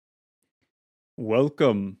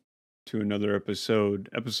Welcome to another episode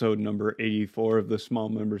number 84 of the Small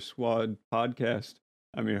Member Squad podcast.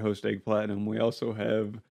 I'm your host, Egg Platinum. We also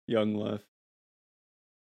have Young Left.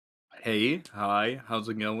 Hey, hi, how's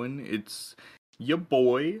it going? It's your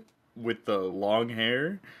boy with the long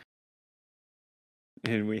hair.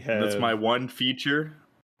 And we have... That's my one feature.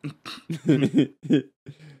 and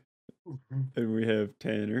we have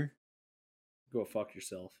Tanner. Go fuck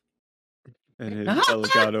yourself. And his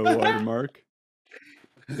Elgato watermark.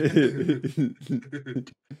 And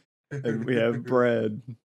we have Brad.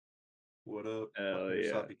 What up? Hell yeah.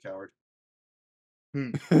 Stop, you coward.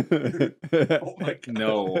 Oh my God.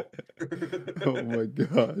 No. Oh my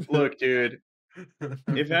god. Look, dude,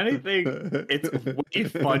 if anything, it's way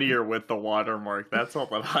funnier with the watermark. That's all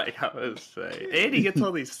that I gotta say. And he gets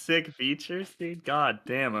all these sick features, dude. God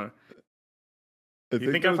damn it.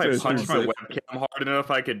 You think if I punched my webcam hard enough,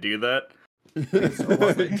 I could do that?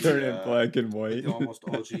 Turn it black and white. Almost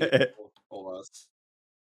OG OS.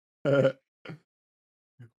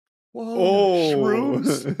 Whoa,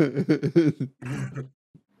 shrooms?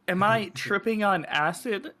 Am I tripping on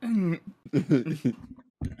acid?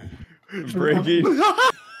 Breaking.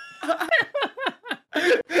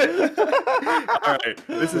 Alright,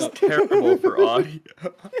 this is terrible for audio.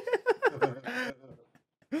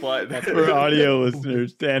 But for audio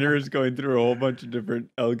listeners, Tanner is going through a whole bunch of different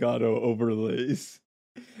Elgato overlays.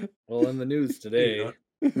 Well, in the news today,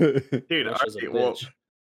 dude, Russia's a alright, bitch. well,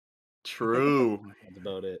 true. That's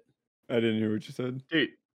about it. I didn't hear what you said.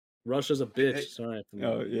 Dude, Russia's a bitch. Sorry.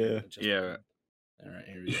 Oh, yeah. Yeah. All right,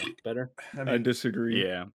 here we go. Better? I disagree.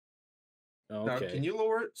 Yeah. Oh, Now, okay. can you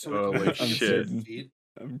lower it so Holy we can shit. feed?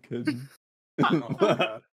 I'm kidding. Oh, my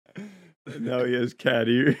God. Now he has cat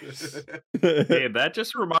ears. Hey, that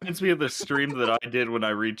just reminds me of the stream that I did when I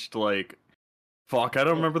reached, like... Fuck, I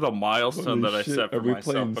don't remember the milestone Holy that I shit, set are for we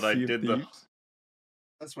myself, playing but I Sea of did the... Thieves?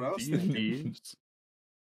 That's what I was Sea of thinking. Thieves.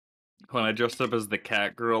 When I dressed up as the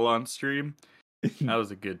cat girl on stream. That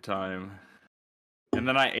was a good time. And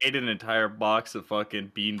then I ate an entire box of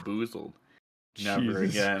fucking Bean Boozled. Never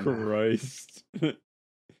Jesus again. Christ.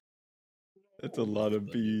 That's a lot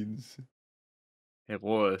of beans. It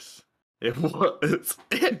was. It was.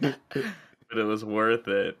 But it was worth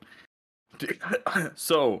it. Dude,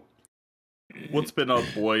 so, what's been up,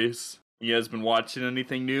 boys? You guys been watching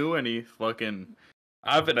anything new? Any fucking...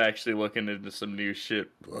 I've been actually looking into some new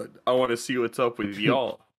shit, but I want to see what's up with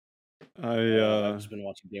y'all. I've just been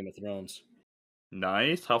watching Game of Thrones.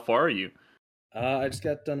 Nice. How far are you? I just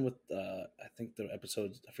got done with, I think the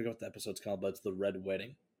episodes, I forget what the episode's called, but it's the Red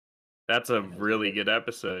Wedding. That's a really good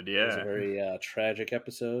episode, It was yeah. a very tragic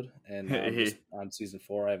episode, and I'm just on season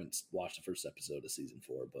 4. I haven't watched the first episode of season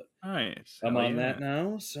 4, but Nice. I'm Hell on yeah. that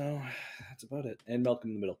now, so that's about it. And Malcolm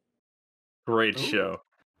in the Middle. Great Ooh. show.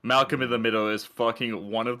 Malcolm in the Middle is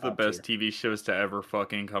fucking one of the Top best tier. TV shows to ever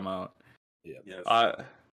fucking come out. Yeah. Yes.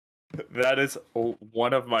 That is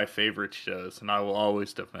one of my favorite shows, and I will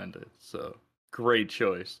always defend it. So, great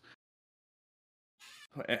choice.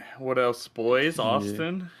 What else, boys? Yeah.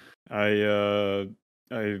 Austin? I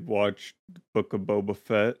watched Book of Boba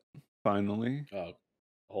Fett finally. Oh, the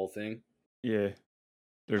whole thing? Yeah.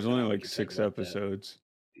 There's only We like can talk 6 about that. episodes.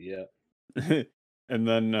 Yeah. And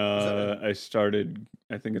then that I started,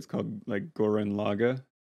 I think it's called like Gurren Laga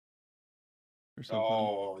or something.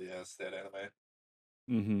 Oh, yes, that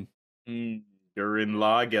anime. Mm-hmm. Gurren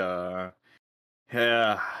Laga.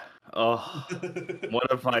 Yeah. Oh, one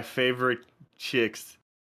of my favorite chicks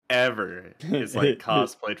ever is like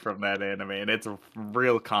cosplayed from that anime, and it's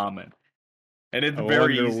real common. And it's I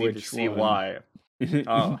very wonder easy to which see one. why.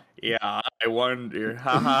 Oh, yeah, I wonder.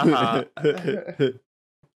 Ha ha ha.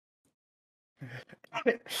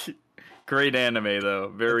 Great anime though,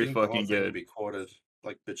 very I think the fucking whole thing would good. be quoted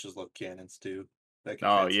like bitches love cannons too. That can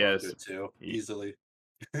Oh, translate yes. good too, Ye- easily.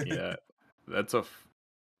 Yeah, that's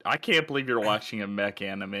I can't believe you're watching a mech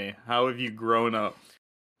anime. How have you grown up?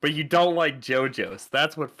 But you don't like JoJo's.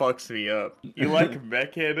 That's what fucks me up. You like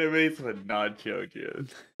mech animes, but not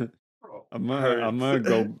JoJo's. Bro, I'm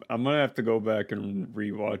gonna have to go back and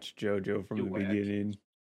rewatch JoJo from You the whack. beginning.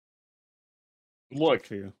 Look,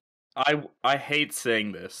 Feel. I hate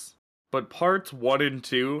saying this, but parts 1 and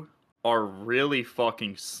 2 are really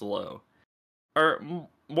fucking slow. Or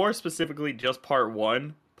more specifically, just part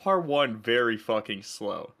 1. Part 1 very fucking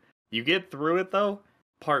slow. You get through it though.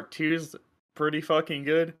 Part 2's pretty fucking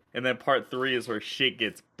good, and then part 3 is where shit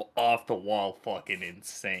gets off the wall fucking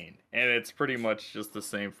insane. And it's pretty much just the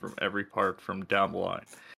same from every part from down the line.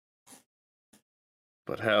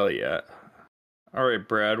 But hell yeah. Alright,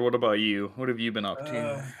 Brad, what about you? What have you been up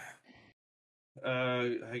to?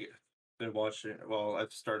 I've been watching. Well,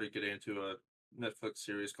 I've started getting into Netflix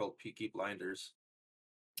series called Peaky Blinders.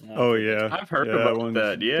 Oh yeah, I've heard yeah, that about one's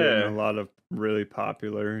that. getting Yeah. a lot of really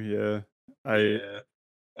popular. Yeah, I Yeah,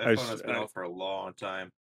 I that one s- has been I- out for a long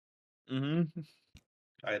time. Mm-hmm.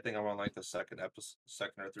 I think I'm on like the second or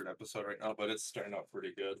third episode right now, but it's starting out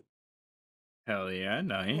pretty good. Hell yeah, A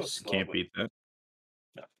little nice. slow, Can't but beat that.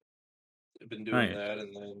 I've been doing Nice. that,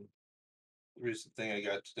 and then the recent thing I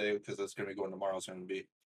got today, because that's going to be going tomorrow, is going to be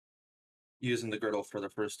using the girdle for the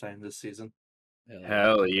first time this season.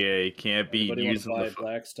 Hell yeah, you can't beat Anybody want to using buy the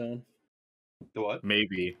Blackstone? The what?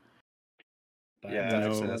 maybe. Buy Yeah,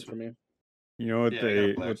 Blackstone that's for me. you know what Yeah, I got a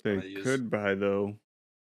they Blackstone I use. could buy though,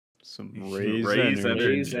 some Raise Raise energy.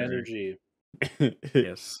 Raise energy.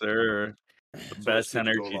 Yes, sir. The It's always best good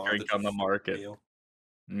to go energy along drink with on the market. meal.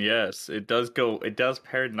 Yes, it does go. It does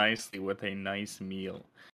pair nicely with a nice meal.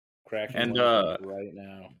 Cracking And, one open right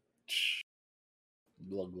now.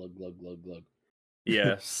 Glug glug glug glug glug.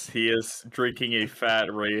 Yes, he is drinking a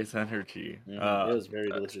fat Raise energy. It was very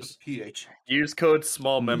delicious. pH. Use code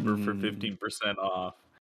SMALLMEMBER for Mm. 15% off.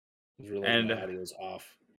 It was really And- my audio's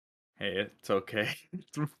off. Hey, it's okay.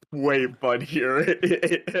 It's way funnier.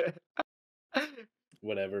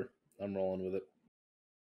 Whatever. I'm rolling with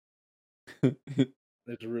it.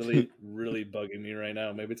 It's really, really bugging me right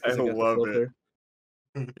now. Maybe it's because I I got love the it.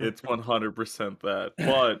 filter. It's 100% that.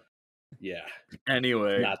 But Yeah,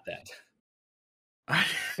 anyway, not that.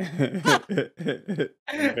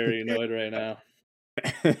 I'm very annoyed right now.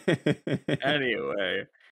 anyway,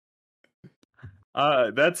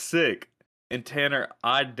 that's sick. And Tanner,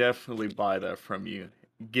 I'd definitely buy that from you,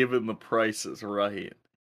 given the price is right.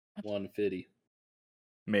 150.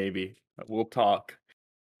 Maybe we'll talk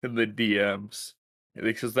in the DMs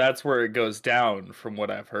because that's where it goes down, from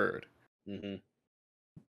what I've heard. Mm-hmm.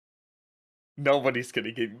 Nobody's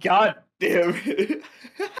gonna get. God damn it.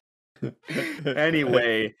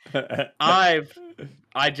 Anyway, I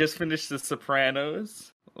just finished The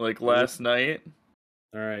Sopranos like last night.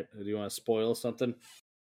 All right. Do you want to spoil something?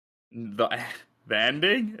 The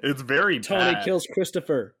ending, it's very Tony bad. kills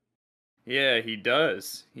Christopher. Yeah, he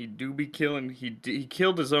does. He do be killing. He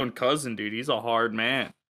killed his own cousin, dude. He's a hard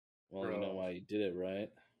man. Well, you know Bro. why he did it, right?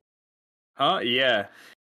 Huh? Yeah.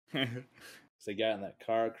 Because they got in that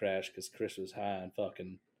car crash because Chris was high on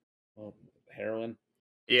fucking heroin.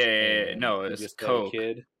 Yeah. and No, he it's just had a coke.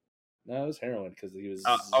 kid. No, it was heroin because he was.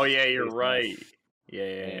 Oh yeah, you're facing right. off, Yeah.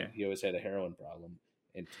 and he always had a heroin problem.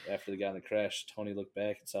 And after they got in the crash, Tony looked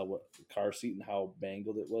back and saw what the car seat and how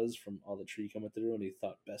mangled it was from all the tree coming through, and he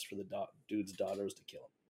thought best for the dude's daughter was to kill him.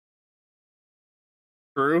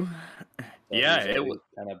 True. So Yeah, he it was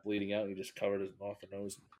kind of bleeding out. And he just covered his mouth and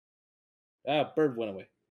nose. Bird went away.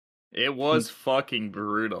 It was fucking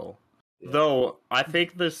brutal. Yeah. Though I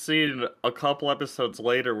think this scene a couple episodes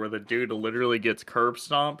later, where the dude literally gets curb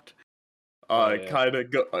stomped, Yeah. kind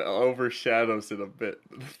of overshadows it a bit.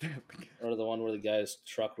 Or the one where the guy's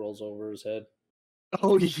truck rolls over his head.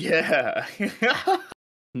 Oh yeah.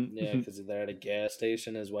 Yeah, because they're at a gas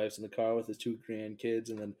station. His wife's in the car with his 2 grandkids,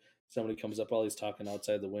 and then somebody comes up while he's talking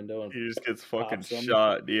outside the window, and He just gets fucking pops him.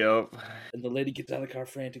 shot. Yep. And the lady gets out of the car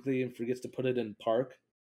frantically and forgets to put it in park.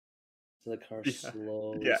 So the car Yeah.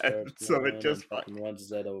 slowly Yeah, starts so it going just and fucking runs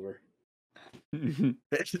his head over.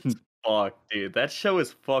 Fuck, dude. That show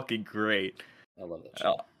is fucking great. I love that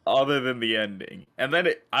show. Other than the ending. And then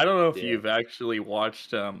I don't know if Yeah. you've actually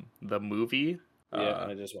watched the movie. Yeah,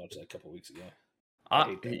 I just watched that a couple weeks ago. I- I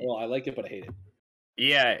hate that. Well, I like it, but I hate it.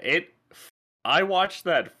 Yeah, I watched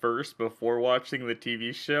that first before watching the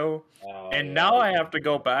TV show, Oh, and yeah, now I like have to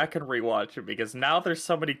go back and rewatch it because now there's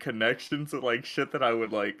so many connections and like shit that I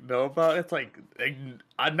would like know about. It's like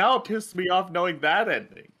now it pissed me off knowing that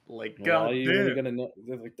ending. Like, Well, god all you were damn. gonna know,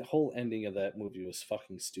 like the whole ending of that movie was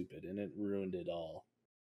fucking stupid, and it ruined it all.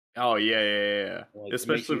 Oh yeah. Like, it makes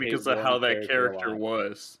Especially you hate because of how one that character a character lot.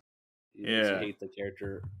 was. It makes you Yeah. hate the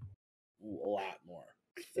character a lot more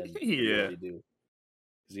than you Yeah. already do.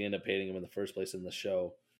 Because you end up hating him in the first place in the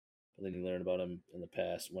show, but then you learn about him in the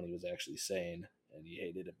past when he was actually sane, and you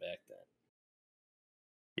hated it back then.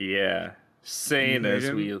 Yeah. Sane You hate as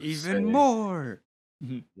him we even say. more.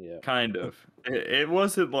 Yeah. Kind of. It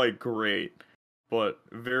wasn't like great, but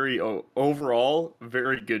very overall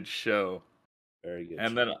very good show. Very good. And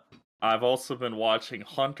show. then I've also been watching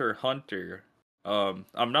Hunter x Hunter. I'm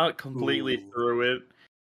not completely Ooh. through it,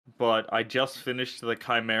 but I just finished the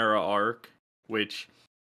Chimera arc, which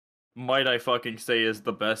might I fucking say is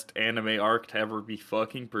the best anime arc to ever be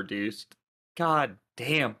fucking produced. God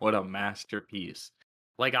damn, what a masterpiece.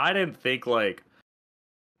 Like, I didn't think, like,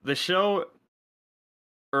 the show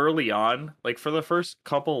early on, like, for the first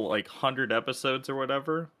couple, like, 100 episodes or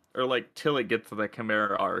whatever, or, like, till it gets to the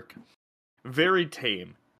Chimera arc, very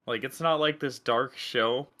tame. Like it's not like this dark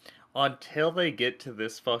show until they get to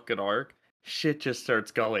this fucking arc. Shit just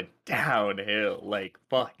starts going downhill like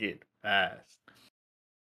fucking fast.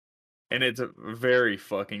 And it's very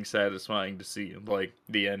fucking satisfying to see like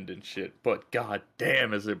the end and shit. But god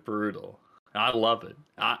damn, is it brutal! I love it.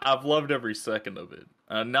 I've loved every second of it.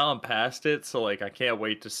 Now I'm past it, so like I can't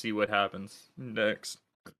wait to see what happens next.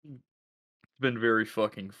 It's been very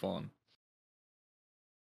fucking fun.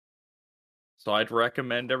 So I'd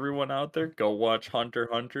recommend everyone out there go watch Hunter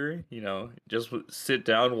x Hunter. You know, just sit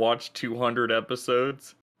down, watch 200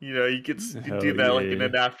 episodes. You know, you could Hell do that like in yeah.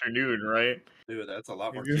 an afternoon, right? Dude, that's a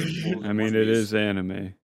lot more capable I than mean, One it Piece. is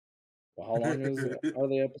anime. Well, how long are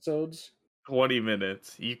the episodes? 20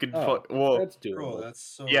 minutes. You could Oh, well, that's Bro, doable. that's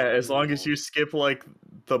so. yeah, as long as doable. you skip like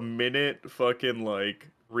the minute fucking like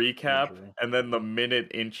recap Intro. and then the minute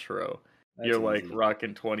intro, That's you're like easy.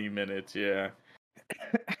 rocking 20 minutes, yeah.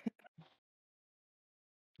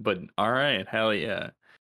 But all right, hell yeah.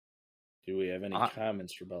 Do we have any I-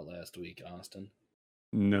 comments about last week, Austin?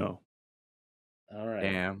 No. All right.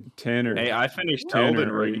 Damn. Tanner. Hey, I finished Tanner,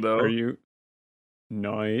 Elden Ring though. Are you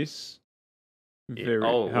nice? Very.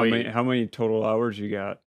 Oh, how many? wait. How many total hours you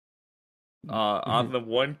got? On the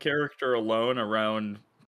one character alone, around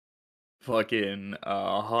fucking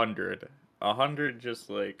 100. 100 just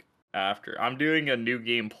like after. I'm doing a new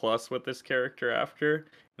game plus with this character after,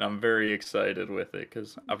 and I'm very excited with it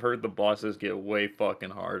because I've heard the bosses get way fucking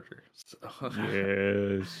harder. So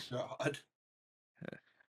Yes. God.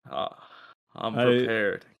 uh, I'm I-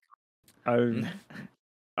 prepared.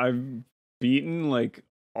 I've beaten like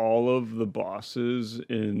all of the bosses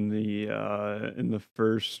in the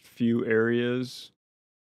first few areas.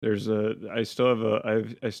 I still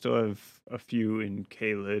have a few in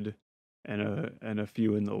Caelid and a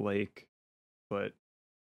few in the lake, but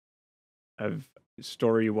I've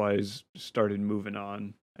story-wise started moving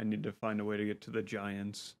on. I need to find a way to get to the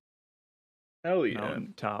giants Hell yeah.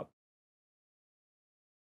 mountain top.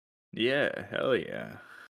 Yeah, hell yeah.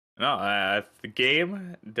 No, the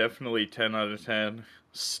game definitely 10 out of 10.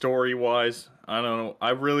 Story wise, I don't know. I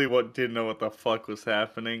really didn't know what the fuck was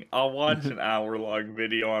happening. I'll watch an hour-long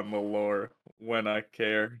video on the lore when I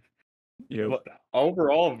care. Yep. But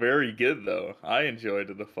overall, very good though. I enjoyed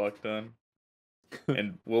it a fuck ton,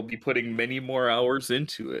 and we'll be putting many more hours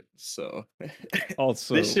into it. So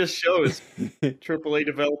Also, this just shows AAA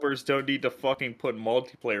developers don't need to fucking put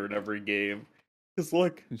multiplayer in every game. Cause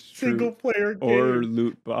look, it's single true. player game. Or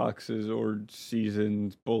loot boxes or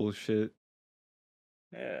seasons bullshit.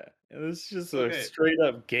 Yeah, it's just Okay. a straight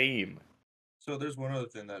up game. So there's one other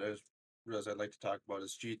thing that I realized I'd like to talk about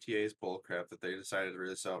is GTA's bullcrap that they decided to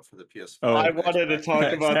release out for the PS4. Oh. I and wanted to Xbox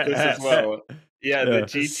talk One. about this as well. Yeah, the Yeah.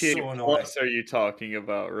 It's GTA so annoying. Plus are you talking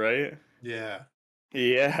about, right? Yeah.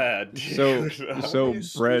 Yeah, dude. So Only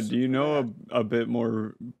Brad, do you exclusive know for a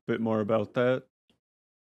bit more about that?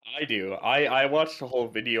 I do. I watched a whole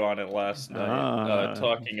video on it last night,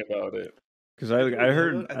 talking about it. Because Have you I heard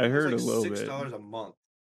heard of it? I heard a think it little was like bit. $6 a month.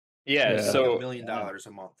 Yeah, Yeah. It's so like $1 million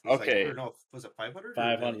a month. It's okay. Like, or no, was it 500?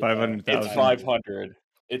 500. 500,000. It's 500.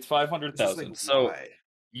 It's 500,000. Like, So why?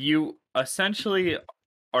 you essentially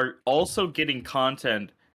are also getting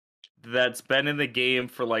content that's been in the game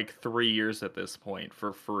for like 3 years at this point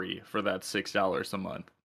for free for that $6 a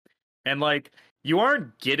month. And like you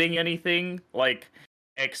aren't getting anything like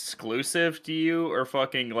exclusive to you or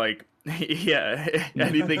fucking like yeah,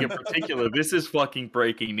 anything in particular. This is fucking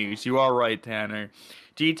breaking news. You are right, Tanner.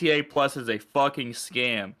 GTA Plus is a fucking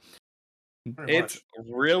scam. Pretty It's much.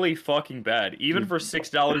 really fucking bad. Even Dude. for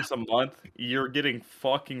 $6 a month, you're getting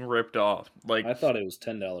fucking ripped off. Like I thought it was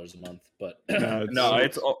 $10 a month, but No, no,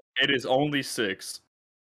 it's- it is only 6.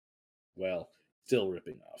 well, still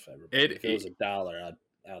ripping off everybody. If it was $1,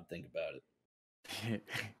 I'd think about it.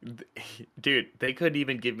 Dude, they couldn't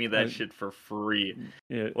even give me that I- shit for free.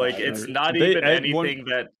 yeah, Like I it's never- not They- even at one- anything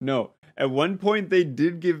that No, at one point they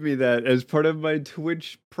did give me that as part of my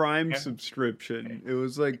Twitch Prime Yeah. subscription. It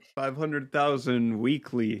was like 500,000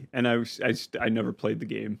 weekly, and I never played the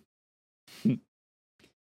game.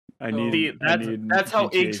 I So- need. See, I need that's how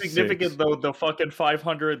GTA insignificant 6. though the fucking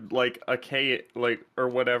 500 like a K like or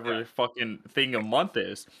whatever Yeah. fucking thing a month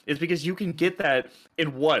is because you can get that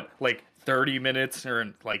in what like 30 minutes or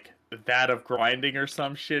in, like that of grinding or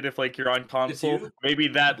some shit if like you're on console, you- maybe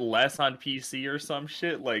that less on PC or some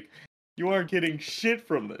shit. Like you aren't getting shit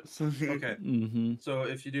from this. Okay. Mm-hmm. So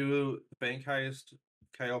if you do Bank Heist,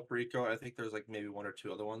 Kyle Perico, I think there's like maybe one or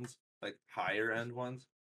two other ones, like higher end ones.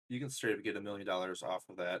 You can straight up get $1 million off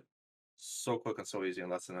of that so quick and so easy in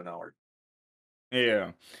less than an hour.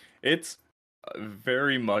 Yeah, it's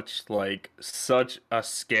very much like such a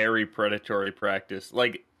scary predatory practice.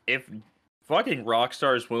 Like, if fucking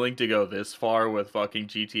Rockstar is willing to go this far with fucking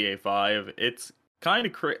GTA 5, it's kind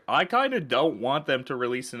of I kind of don't want them to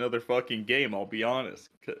release another fucking game, I'll be honest,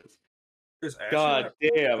 because There's actually god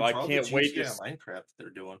damn, I all the can't wait to GTA and Minecraft they're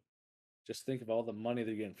doing. Just think of all the money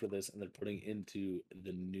they're getting for this, and they're putting into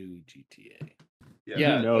the new GTA. Yeah,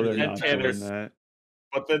 You know but they're then not Tanner's- doing that.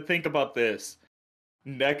 But then think about this.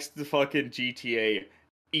 Next to fucking GTA,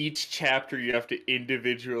 each chapter you have to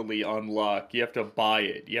individually unlock. You have to buy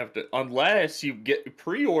it. You have to, unless you get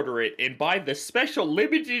pre-order it and buy the special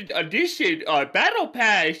limited edition battle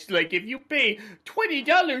pass. Like, if you pay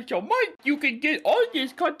 $20 a month, you can get all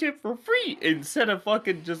this content for free instead of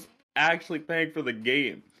fucking just actually paying for the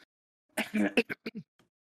game.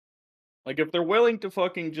 Like, if they're willing to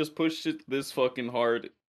fucking just push it this fucking hard,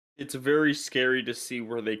 it's very scary to see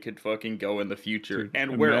where they could fucking go in the future. Dude,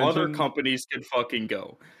 and where other imagine- companies could fucking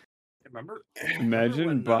go. Remember Imagine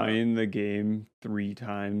when, buying the game 3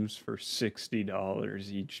 times for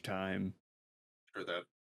 $60 each time. for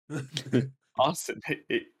that. Austin,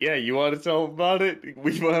 yeah, you want to tell about it?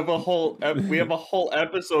 We have a whole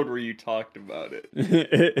episode where you talked about it.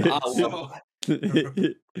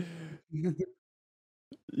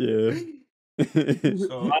 Yeah.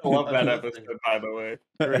 So- I love that Another episode, thing. by the way.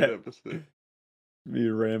 Great episode. Me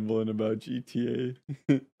rambling about GTA.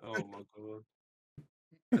 Oh my god.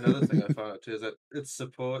 Another thing I found out too is that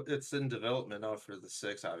it's in development now for the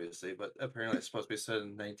 6, obviously, but apparently it's supposed to be set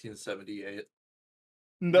in 1978.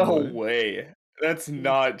 No What? way. That's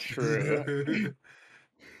not true.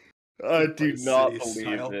 I do Vice not City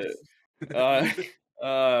believe style. it.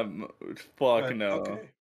 Fuck But, no. Okay.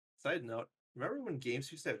 Side note: remember when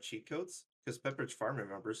games used to have cheat codes? Because Pepperidge Farm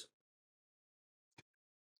remembers.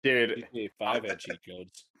 Dude. GTA 5 had cheat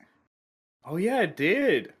codes. Oh yeah, it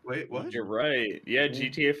did. Wait, what? You're right. Yeah, Mhm.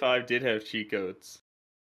 GTA 5 did have cheat codes.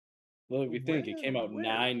 Well, if you think it came out Where?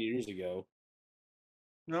 9 years ago.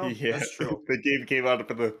 No, Yeah, that's true. the game came out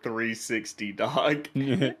for the 360, dog.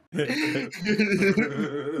 The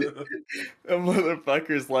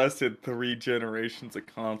motherfuckers lasted 3 generations of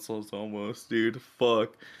consoles almost, dude.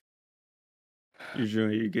 Fuck.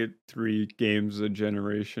 Usually you get 3 games a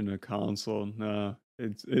generation of console. No,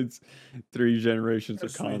 it's 3 generations of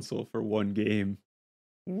That's sweet. console for 1 game.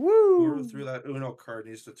 Whoever Woo! threw that Uno card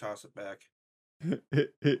needs to toss it back.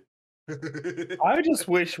 I just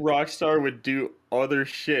wish Rockstar would do other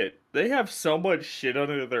shit. They have so much shit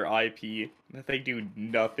under their IP that they do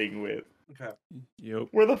nothing with. Okay. Yep.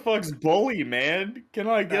 Where the fuck's Bully, man? Can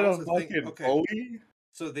I get a was the thing. fucking Okay. Bully?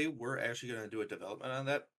 So they were actually going to do a development on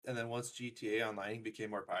that, and then once GTA Online became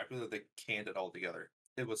more popular, they canned it all together.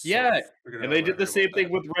 It was Yeah, friggin' And they did the unreal same about thing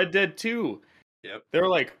that. with Red Dead 2. Yep. They were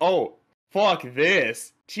like, oh, fuck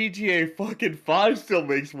this. GTA fucking 5 still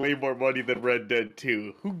makes way more money than Red Dead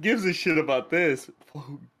 2. Who gives a shit about this?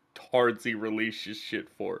 Who hardly releases shit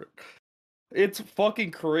for it? It's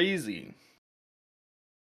fucking crazy.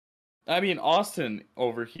 I mean, Austin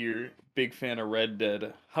over here, big fan of Red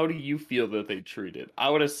Dead. How do you feel that they treat it? I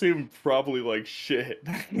would assume probably like shit.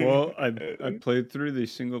 Well, I played through the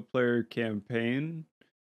single player campaign,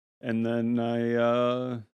 and then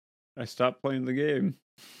I stopped playing the game.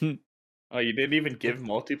 Oh, you didn't even give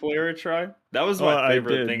multiplayer a try? That was Well, my I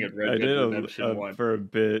favorite did. thing in I Red Dead did Redemption 1. for a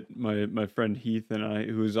bit. My friend Heath and I,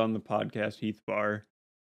 who was on the podcast, Heath Barr,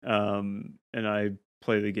 and I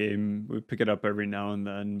play the game. We pick it up every now and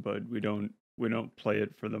then, but we don't play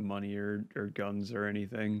it for the money or guns or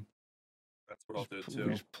anything. That's what I'll do We too.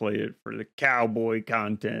 just play it for the cowboy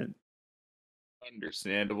content.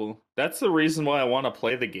 Understandable. That's the reason why I want to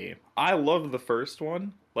play the game. I love the first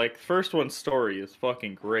one. Like, first one's story is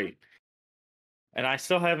fucking great. And I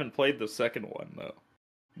still haven't played the second one, though.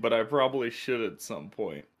 But I probably should at some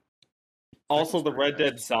point. Also, Second's the pretty Red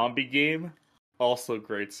Dead nice. Zombie game, also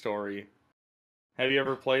great story. Have you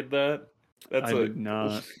ever played that? I did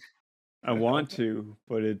not. I want to,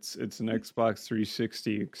 but it's an Xbox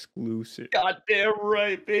 360 exclusive. Goddamn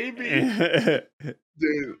right, baby.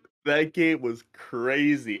 Dude, that game was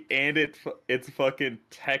crazy, and it's fucking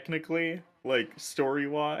technically, like,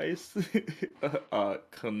 story-wise,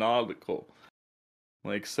 canonical.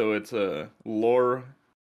 Like, so it's a lore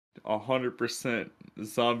 100%.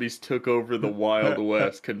 Zombies took over the Wild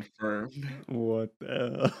West, confirmed. What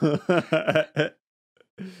the hell?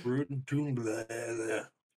 Root and Toon blah,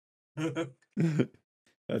 blah.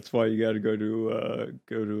 That's why you got to go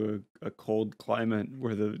to a cold climate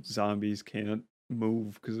where the zombies can't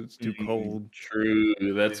move because it's too cold. True,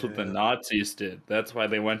 that's what the Yeah. Nazis did. That's why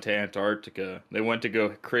they went to Antarctica. They went to go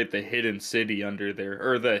create the hidden city under there,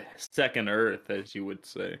 or the second Earth, as you would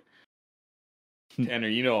say. Tanner,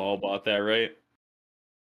 you know all about that, right?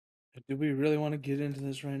 Do we really want to get into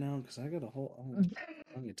this right now? Because I got a whole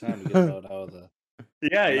plenty of time to get about how the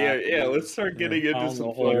Yeah. Monopoly Let's start getting into found some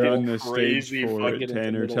the You're whole. on fucking the stage crazy for fucking. it, get into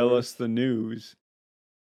Tanner. Middle Tell Earth. us the news.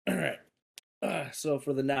 All right. So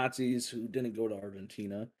for the Nazis who didn't go to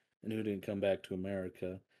Argentina and who didn't come back to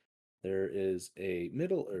America, there is a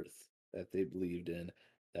Middle Earth that they believed in.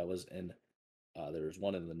 That was in. There was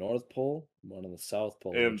one in the North Pole, one in the South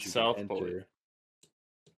Pole, In which you can South Pole. enter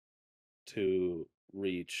to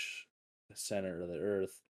reach the center of the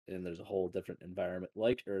Earth. And there's a whole different environment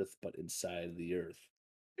like Earth, but inside the Earth.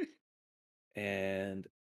 And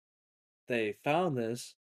they found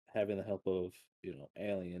this having the help of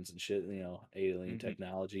aliens and shit, alien Mhm.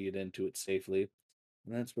 technology, get into it safely,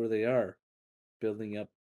 and that's where they are, building up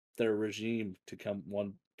their regime to come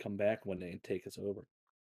back one day and take us over.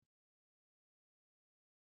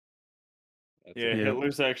 That's Yeah, it. Yep.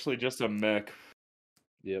 Hitler's actually just a mech.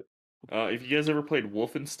 Yep. If you guys ever played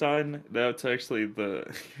Wolfenstein, that's actually the.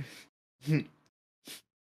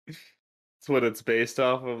 That's what it's based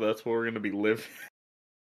off of. That's what we're gonna be living.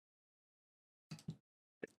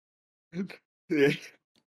 Yeah.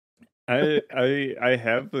 I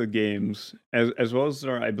have the games as well as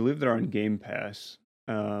I believe they're on Game Pass.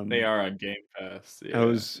 They are on Game Pass. I Yeah.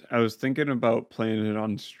 was thinking about playing it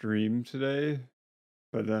on stream today,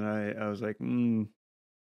 but then I was like, I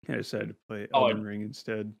decided to play Oh, Elden Ring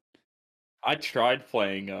instead. I tried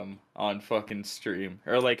playing them on fucking stream,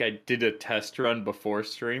 or like I did a test run before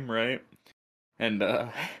stream, right? And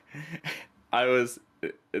I was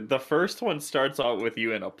the first one starts out with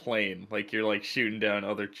you in a plane, like you're like shooting down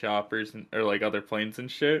other choppers or like other planes and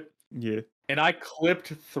shit. Yeah. And I clipped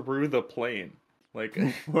through the plane, like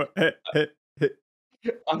What? I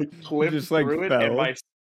clipped Just like through it, and fell.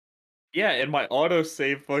 and my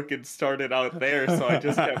autosave fucking started out there, so I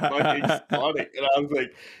just kept fucking spawning, and I was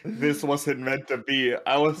like, this wasn't meant to be.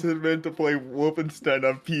 I wasn't meant to play Wolfenstein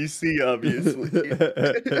on PC, obviously.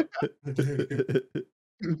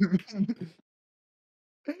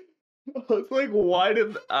 I was like, why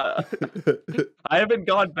did I haven't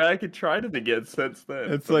gone back and tried it again since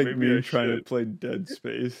then. It's But like maybe I me trying to should. play Dead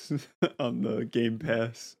Space on the Game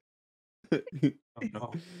Pass. Oh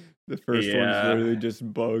no. The first one's Yeah. literally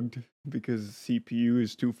just bugged because CPU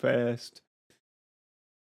is too fast.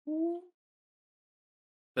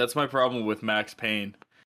 That's my problem with Max Payne.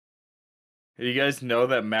 You guys know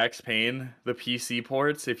that Max Payne, the PC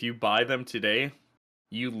ports, if you buy them today,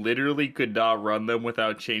 you literally could not run them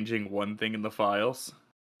without changing one thing in the files.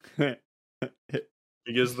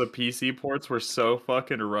 Because the PC ports were so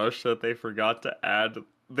fucking rushed that they forgot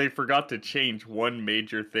to change one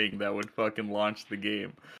major thing that would fucking launch the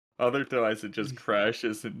game. Otherwise it just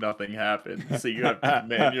crashes and nothing happens. So you have to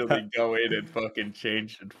manually go in and fucking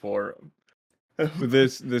change it for them. But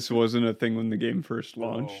this wasn't a thing when the game first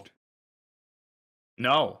launched.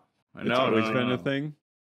 No. It's always been a thing.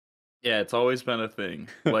 Yeah, it's always been a thing.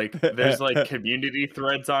 Like, there's like community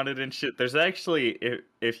threads on it and shit. There's actually,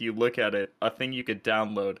 if you look at it, a thing you could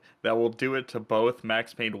download that will do it to both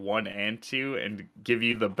Max Payne 1 and 2 and give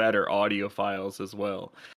you the better audio files as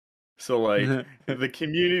well. So, like, the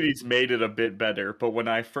community's made it a bit better, but when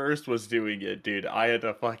I first was doing it, dude, I had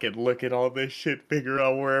to fucking look at all this shit, figure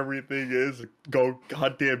out where everything is, go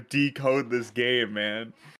goddamn decode this game,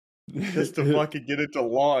 man. Just to fucking get it to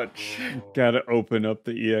launch. Gotta open up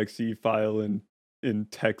the exe file in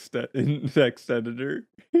text editor.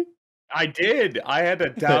 I did. I had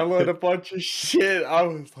to download a bunch of shit. I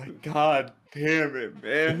was like, God damn it,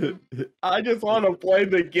 man. I just want to play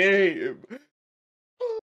the game.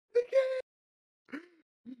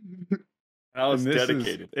 I was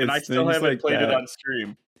dedicated. And I still haven't like played it that. on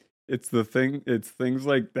stream. It's things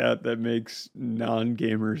like that makes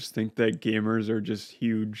non-gamers think that gamers are just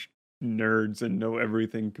huge nerds and know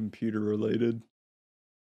everything computer related.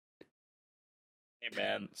 Hey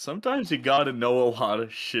man, sometimes you gotta know a lot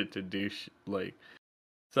of shit to do like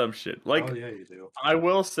some shit. Like, Oh yeah, you do. I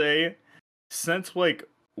will say, since like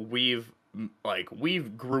we've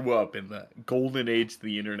grew up in the golden age of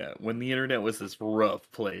the internet, when the internet was this rough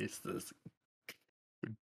place, this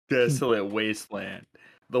desolate wasteland,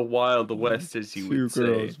 the Wild West, as you would say. 2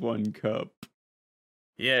 girls, 1 cup.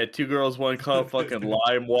 Yeah, 2 girls, 1 cup, fucking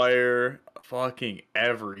LimeWire, fucking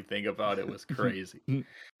everything about it was crazy.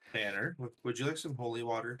 Tanner, would you like some holy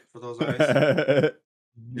water for those eyes?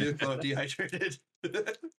 You look dehydrated.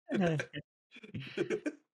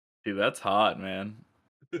 Dude, that's hot, man.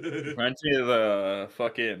 Reminds me of the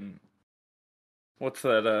fucking what's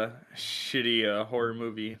that shitty horror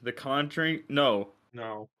movie? The Conjuring? No,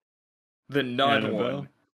 No, the Nun Annabelle. one.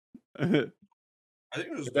 I think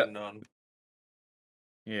it was That- the nun.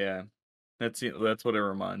 Yeah, that's what it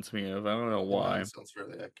reminds me of. I don't know why. That sounds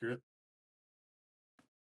fairly accurate.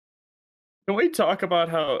 Can we talk about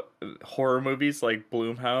how horror movies like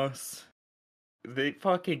Blumhouse, they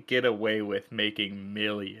fucking get away with making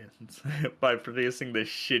millions by producing the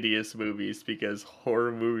shittiest movies because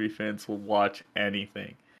horror movie fans will watch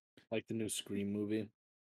anything. Like the new Scream movie.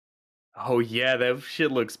 Oh yeah, that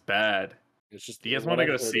shit looks bad. It's just Do you guys what want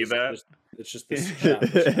to I've go heard see is that? it's just the shot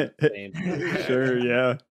for shot same Sure,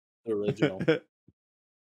 yeah. the original.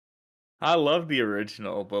 I love the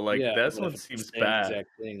original, but like Yeah, this but one if it's the seems same bad. exact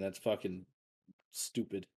thing, that's fucking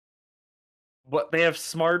stupid. But they have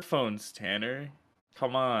smartphones, Tanner.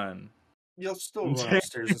 Come on. You'll still run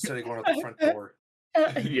upstairs instead of going out the front door.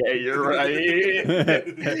 Yeah, you're right.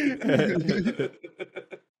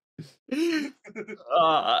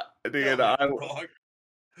 Dude, Wrong.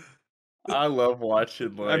 I love watching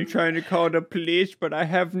I'm like trying to call the police, but I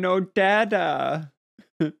have no data.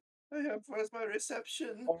 Where's my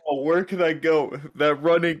reception? oh, where can I go? That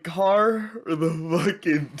running car or the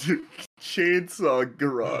fucking chainsaw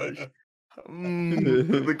garage?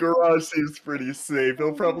 The garage seems pretty safe.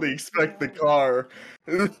 He'll probably expect the car.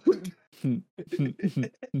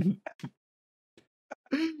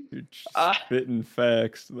 You're Ah. spitting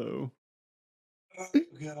facts, though. Oh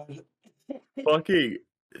god. Fucking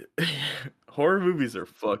horror movies are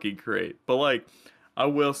fucking great, but like I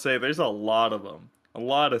will say there's a lot of them, a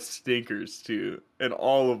lot of stinkers too, and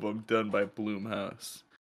all of them done by Blumhouse.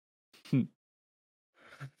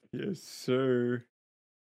 Yes, sir.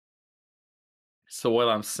 So what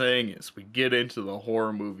I'm saying is we get into the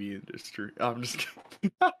horror movie industry. I'm just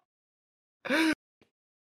kidding.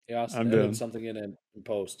 Yeah, I'm edit done. something in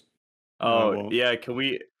post. Oh won't. yeah, can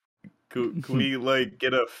we like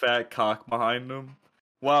get a fat cock behind him?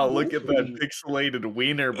 Wow, look at that pixelated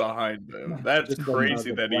wiener behind him. That's Just crazy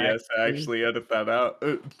the that he black has to actually edit that out.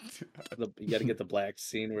 You got to get the black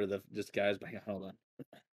scene where the just guys behind. Hold on.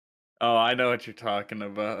 Oh, I know what you're talking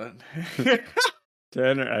about.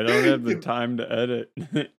 Tanner, I don't have the time to edit.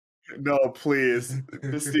 No, please.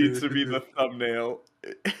 This needs to be the thumbnail.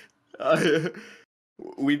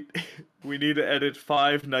 We need to edit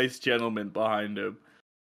 5 nice gentlemen behind him.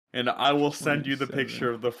 And I will send you the 27. picture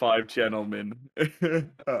of the 5 gentlemen. Is it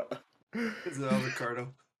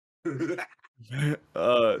avocado?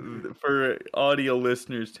 For audio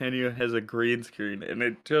listeners, Tanya has a green screen, and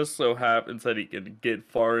it just so happens that he can get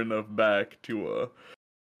far enough back to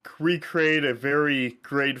recreate a very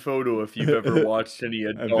great photo if you've ever watched any A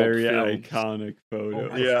adult very films. iconic photo.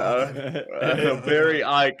 my Yeah, God. a very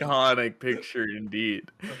iconic picture indeed.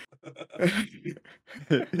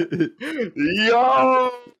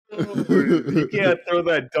 Yo! You can't throw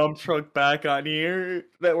that dump truck back on here.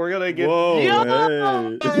 That we're gonna get. Whoa,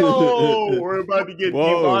 Yo! hey. We're about to get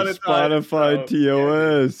Whoa, demonetized. Spotify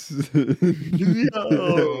TOS.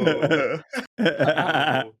 Yo!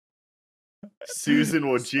 Susan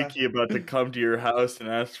Wojcicki about to come to your house and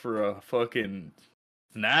ask for a fucking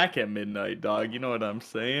snack at midnight, dog. You know what I'm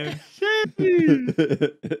saying?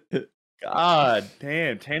 God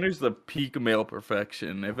damn, Tanner's the peak of male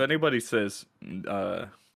perfection. If anybody says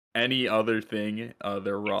any other thing,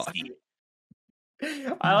 they're wrong.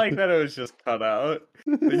 I like that it was just cut out.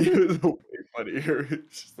 It was way funnier.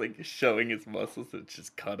 It's just like showing his muscles. It's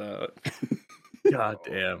just cut out. God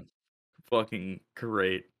damn, fucking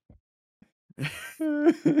great.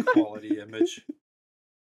 Quality image.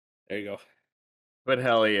 There you go. But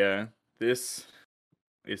hell yeah, this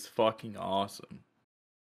is fucking awesome.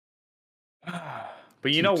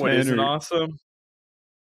 But you So know what isn't Tanner- awesome?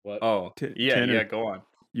 What? Oh, yeah, Tanner, yeah, go on.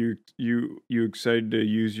 You excited to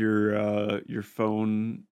use your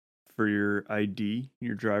phone for your ID,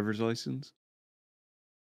 your driver's license?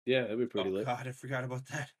 Yeah, that'd be pretty Oh lit. god, I forgot about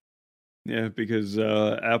that. Yeah, because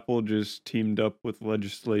Apple just teamed up with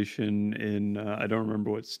legislation in I don't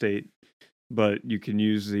remember what state, but you can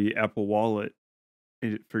use the Apple Wallet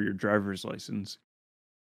for your driver's license,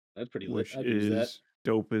 That's pretty lit. which I'd use that. is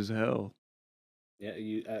dope as hell. Yeah,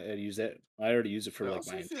 I'd use that. I already use it for It like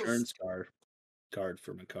also my feels- insurance card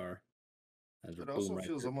for my car. Has a It also boom right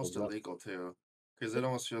feels there, almost pulls up. illegal too, because it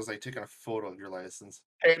almost feels like taking a photo of your license.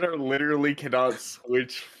 Tanner literally cannot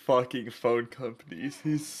switch fucking phone companies.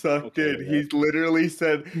 He's sucked Okay in. with He's literally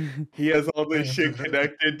said he has all this shit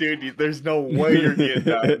connected, dude. There's no way you're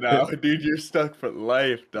getting out now, dude. You're stuck for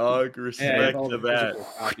life, dog. Yeah, I have Respect all to the that.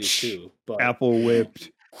 physical copies too. But Apple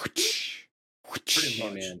whipped. Pretty hey,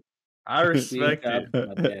 much. man, I Steve respect Jobs it. is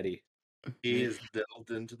my daddy. He is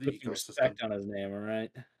delved into the Put some ecosystem. respect on his name, all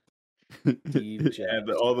right? Steve Jobs. And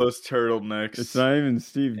all those It's turtlenecks. not even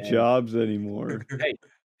Steve And- Jobs anymore.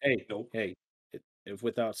 Hey, Nope. hey! if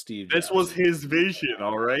without Steve This Jobs, was his vision,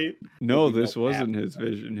 all right. No, There'd be no this wasn't Apple. his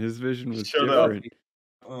vision. His vision was Shut up. different.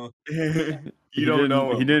 You He don't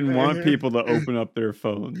know him. He didn't want people to open up their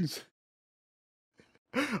phones.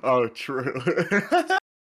 Oh, true.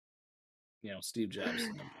 Steve Jobs is the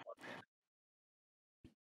number one man.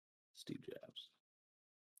 Steve Jobs.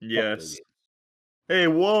 Fuck Bill Yes. Gates. Hey,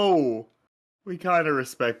 whoa. We kind of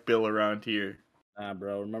respect Bill around here. Nah,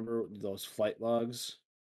 bro. Remember those flight logs?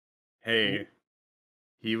 Hey,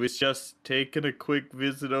 he was just taking a quick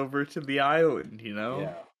visit over to the island, you know?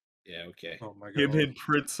 Yeah. Yeah. Okay. Oh my Him god. and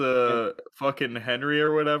Prince fucking Henry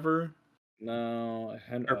or whatever. No.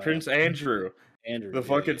 Or Prince Andrew. Andrew. The yeah,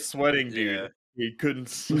 fucking yeah. sweating dude. Yeah. He couldn't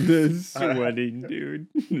The sweating dude.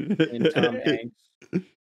 And Tom Hanks,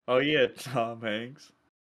 Oh yeah, Tom Hanks.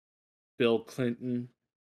 Bill Clinton.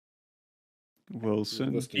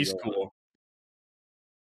 Wilson. List can He's go on. cool.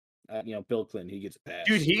 Bill Clinton, he gets a pass.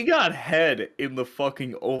 Dude, he got head in the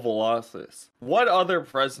fucking Oval Office. What other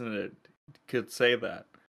president could say that?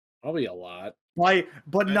 Probably a lot. But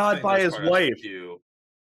I'd not say by there's his quite a wife. few.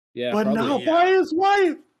 Yeah, But probably, not yeah. by his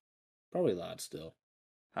wife. probably a lot still.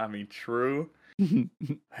 I mean, true. Hey,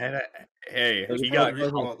 There's he a got. couple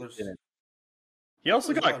presidents well, there's- that didn't. He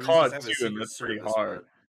also There's a lot got of caught reasons to have a too, and Secret that's pretty Service, hard.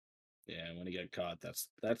 Yeah, and when he got caught, that's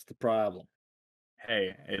the problem.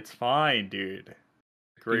 Hey, it's fine, dude.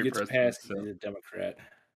 Great he gets president. passed. He's a Democrat.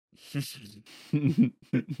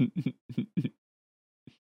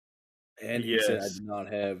 And he said, "I Yes. did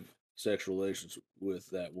not have sexual relations with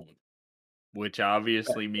that woman." Which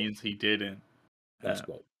obviously means he didn't. That's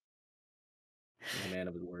quote. He's a man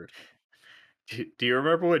of his word. Do you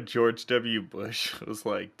remember what George W. Bush was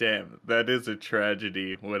like? Damn, that is a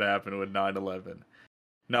tragedy. What happened with 9/11?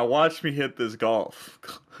 Now watch me hit this golf.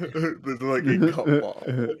 This fucking golf ball.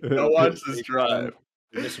 Now watch this drive.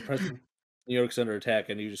 Mr. President, New York's under attack,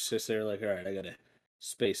 and you just sit there like, all right, I gotta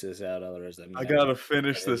space this out. Otherwise, I gotta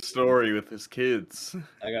finish this story with his kids.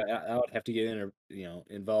 I would have to get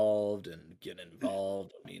involved. I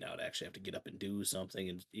mean, I would actually have to get up and do something,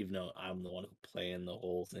 and even though I'm the one who planned the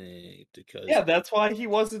whole thing, because Yeah, that's why he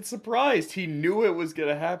wasn't surprised. He knew it was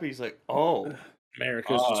gonna happen. He's like, oh,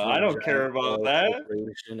 America's just I one don't care giant about oil that.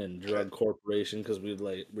 corporation and drug corporation, because we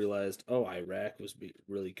realized, oh, Iraq was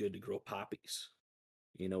really good to grow poppies.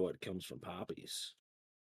 You know what comes from poppies?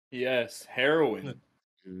 Yes, heroin.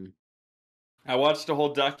 Mhm. I watched a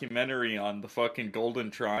whole documentary on the fucking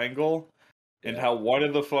Golden Triangle and Yeah. how one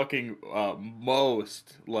of the fucking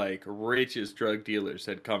most like richest drug dealers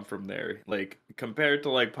had come from there. Like compared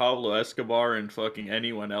to like Pablo Escobar and fucking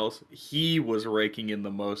anyone else, he was raking in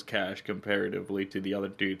the most cash comparatively to the other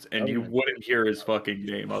dudes, and you Government. wouldn't hear his fucking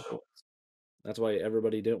name otherwise. That's why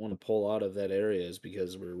everybody didn't want to pull out of that area, is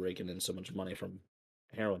because we're raking in so much money from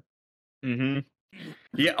heroin. Mm-hmm.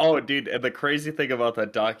 Yeah, oh dude, and the crazy thing about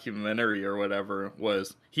that documentary or whatever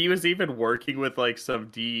was he was even working with like some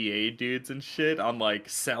DEA dudes and shit on like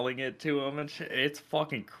selling it to him and shit. It's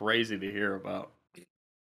fucking crazy to hear about.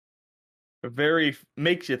 Very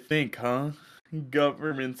makes you think, huh?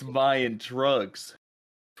 Government's buying drugs.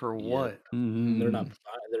 For Yeah. what? They're not.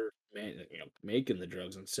 They're making the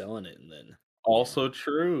drugs and selling it, and then Also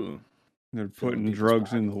true. They're filling putting people's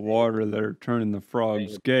drugs in the pockets. water that are turning the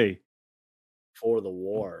frogs gay. For the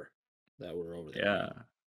war that we're over there. Yeah.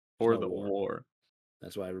 For no the war. war.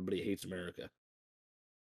 That's why everybody hates America.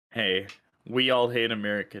 Hey, we all hate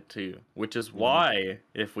America too. Which is why,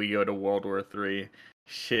 if we go to World War III,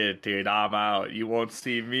 shit, dude, I'm out. You won't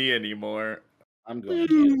see me anymore. I'm going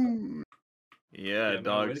to Canada. Yeah, Yeah, man,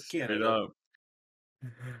 dog, way to straight Canada. up.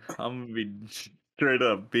 I'm gonna be straight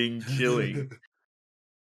up being chilling.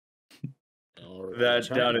 Or That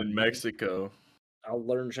down China. in Mexico. I'll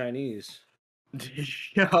learn Chinese.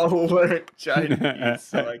 I'll learn Chinese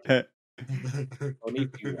so I can...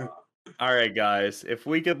 Konnichiwa. Alright, guys, if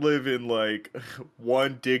we could live in like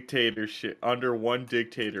one dictatorship, under one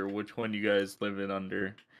dictator, which one you guys live in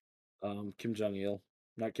under? Kim Jong Il,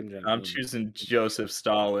 not Kim Jong. I'm choosing Joseph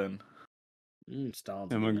Stalin. Stalin's I'm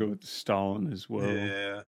good gonna go one. with Stalin as well.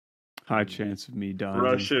 Yeah. High chance of me dying.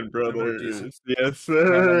 Russian brothers. decent. Yes,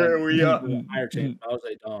 sir. We are. Higher chance. Mao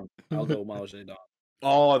Zedong. I'll go Mao Zedong.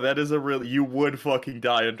 Oh, that is a really. You would fucking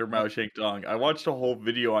die under Mao Zedong. I watched a whole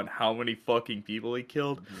video on how many fucking people he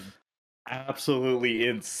killed. Absolutely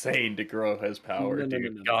insane to grow his power, No,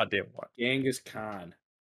 dude. no. Goddamn what? Genghis Khan.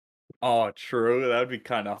 Oh, true. That'd be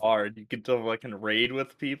kind of hard. You could do like a raid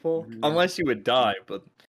with people, Mhm. unless you would die. But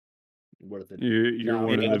Worth it. You're No,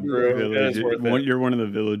 one yeah, of the true. That is villagers. worth it. You're one of the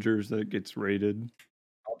villagers that gets raided.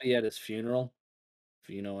 I'll be at his funeral.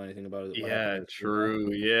 If you know anything about it. what happened yeah, at his funeral.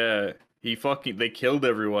 true. Yeah, they killed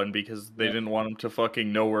everyone because they Yep. didn't want him to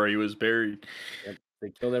fucking know where he was buried. Yep. They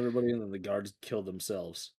killed everybody, and then the guards killed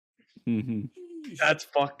themselves. hmm That's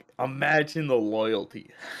imagine the loyalty.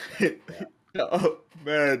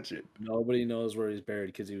 Imagine. Nobody knows where he's buried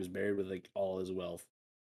because he was buried with like all his wealth.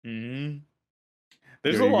 Hmm.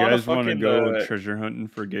 There's Yo, a you lot of guys want to fucking go treasure hunting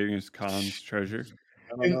for Genghis Khan's treasure?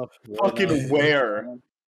 I don't And know. fucking where?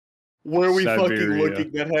 Where are we fucking Siberia.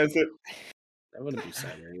 looking that has it? That wouldn't be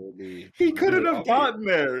Siberia. It would be. He couldn't I'll have be- gotten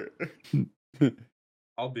there.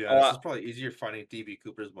 I'll be honest, Uh, it's probably easier finding DB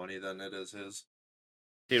Cooper's money than it is his.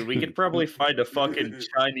 Dude, we could probably find a fucking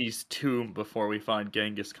Chinese tomb before we find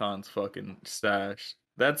Genghis Khan's fucking stash.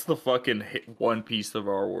 That's the fucking one piece of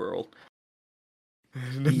our world.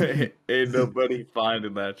 Ain't nobody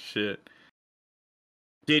finding that shit.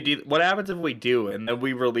 Dude, what happens if we do and then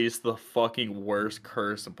we release the fucking worst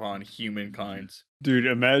curse upon humankind? Dude,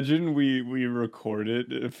 imagine we record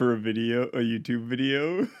it for a YouTube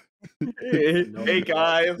video. Hey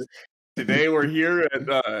guys, today we're here at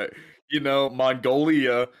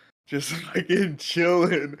Mongolia, just fucking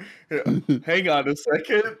chilling. Hang on a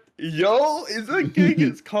second, yo, is that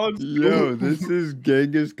Genghis Khan's Yo, tomb? this is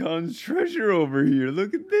Genghis Khan's treasure over here.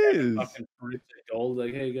 Look at this. Fucking bricks of gold.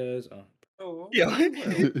 Like, hey guys. Oh, Yeah. Hey,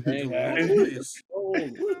 guys. please.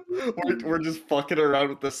 Gold. We're just fucking around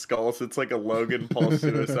with the skulls. It's like a Logan Paul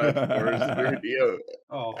Suicide Force video.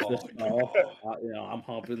 Oh, Just, no. I'm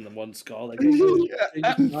humping the one skull. Like, hey,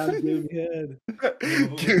 guys, give me head.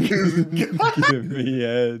 Give me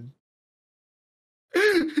head.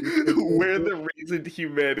 We're the reason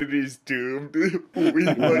humanity's doomed. We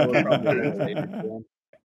We're fucking probably gonna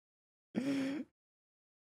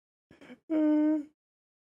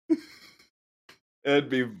That'd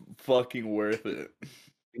be fucking worth it.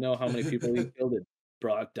 You know how many people he killed? It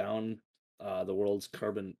brought down the world's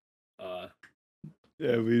carbon.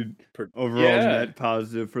 Yeah, we Per- overall Yeah. net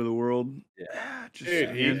positive for the world. Yeah. Just Dude,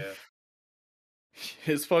 saying. Yeah.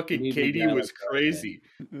 His fucking need a KD guy was like that, crazy.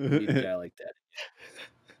 You need a guy like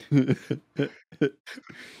that.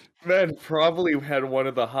 Man probably had one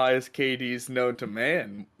of the highest KDs known to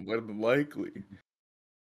man, more than likely.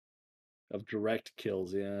 Of direct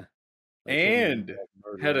kills, yeah. And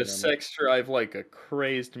murder had a and sex drive like a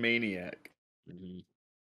crazed maniac. Mhm.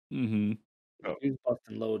 hmm He was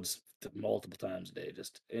busting loads multiple times a day,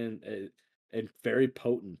 just and very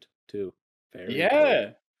potent too. Very Yeah.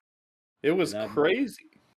 potent. It was And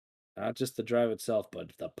crazy. not just the drive itself,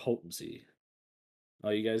 but the potency. Oh,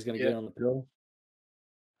 you guys gonna Yeah. get on the pill?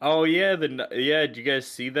 Oh yeah, did you guys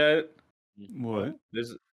see that? What?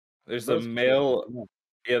 There's a Birth male control,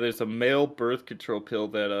 there's a male birth control pill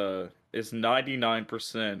that is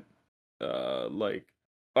 99% like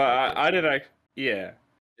I didn't yeah.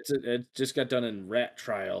 It just got done in rat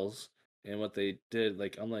trials, and what they did,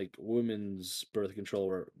 like unlike women's birth control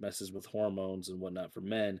where it messes with hormones and whatnot for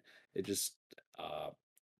men, it just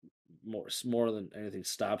more than anything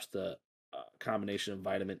stops the combination of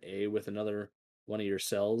vitamin A with another one of your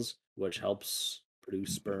cells, which helps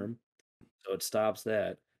produce sperm. So it stops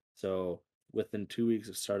that. So within 2 weeks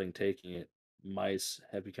of starting taking it, mice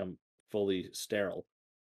have become fully sterile,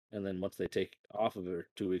 and then once they take off of it for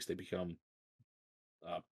 2 weeks, they become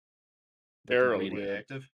Sterile, medium. yeah.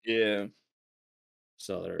 Active. Yeah.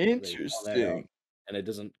 So they found that out, Interesting. and it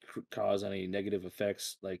doesn't cause any negative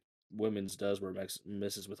effects like women's does, where it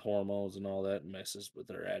messes with hormones and all that, and messes with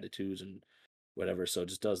their attitudes and whatever. So it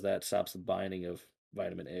just does that, stops the binding of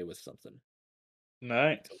vitamin A with something.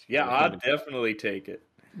 Nice. Yeah, I'd definitely take it.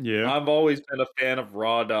 Yeah. I've always been a fan of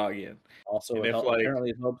raw dogging. Also, And it if, like-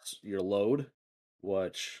 apparently it helps your load,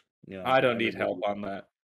 which I don't need help on that.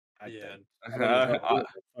 Yeah. I don't need help either,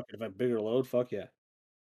 but fuck it, if I have bigger load, fuck yeah.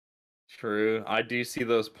 True. I do see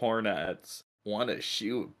those porn ads. Want to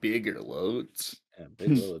shoot bigger loads? Yeah,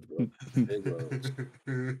 big loads, bro. Big loads.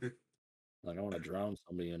 Like I want to drown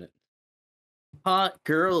somebody in it. Hot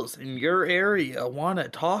girls in your area want to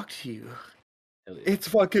talk to you. Hell yeah. It's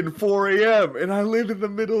fucking 4 a.m. and I live in the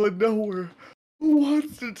middle of nowhere. Who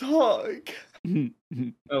wants to talk? That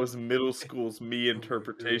was middle school's me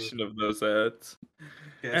interpretation of those ads.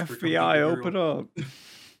 Casper, come FBI, get the open up.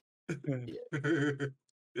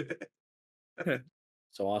 girl.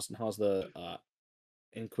 So Austin, how's the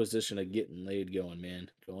Inquisition of getting laid going, man?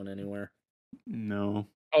 Going anywhere? No.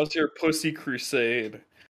 How's your pussy crusade?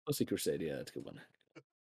 Pussy Crusade, yeah, that's a good one.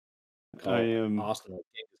 I am Austin like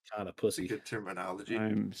kind of pussy. Good terminology.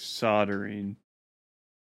 I'm soldering.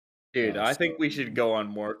 Dude, Oh, I think so- we should go on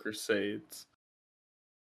more crusades.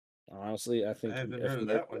 Honestly, I think I haven't if heard of we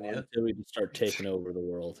that ever one yet. wanted to, we could start taking over the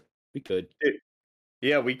world. We could.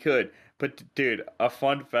 Yeah, we could. But dude, a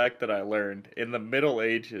fun fact that I learned in the Middle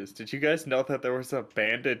Ages, did you guys know that there was a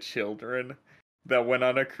band of children that went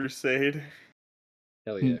on a crusade?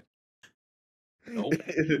 Hell yeah. Nope.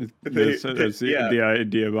 That's Yeah. the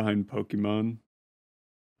idea behind Pokemon.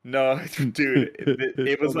 No, dude,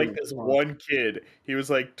 it was like Totally this fun. one kid. He was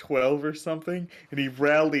like 12 or something, and he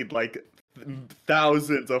rallied like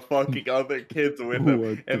thousands of fucking other kids with him,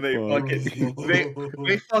 What and the they fuck?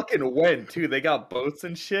 they fucking went too. They got boats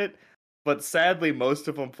and shit, but sadly, most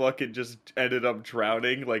of them fucking just ended up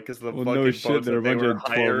drowning, like because the Well, fucking no shit, boats they're a that they bunch were of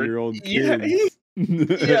hired. 12-year-old Yeah, kids.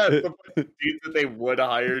 yeah, the dudes that they would have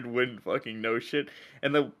hired wouldn't fucking know shit.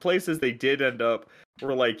 And the places they did end up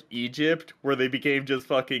were like Egypt, where they became just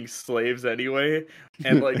fucking slaves anyway.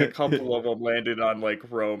 And like a couple of them landed on like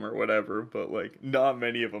Rome or whatever, but like not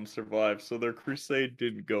many of them survived. So their crusade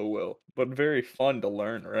didn't go well, but very fun to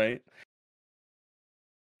learn, right?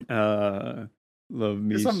 Love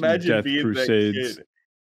me Just some imagine Death being Crusades. that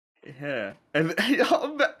kid. Yeah. And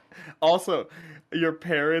also, your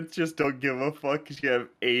parents just don't give a fuck because you have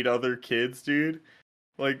 8 other kids, dude.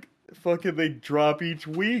 Like, fucking they drop each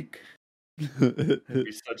week. It'd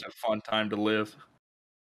be such a fun time to live.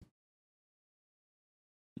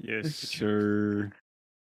 Yes, sir.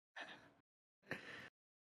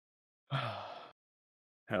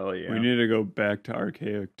 Hell yeah. We need to go back to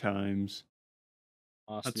archaic times.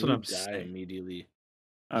 Austin, That's what you I'm die saying. immediately.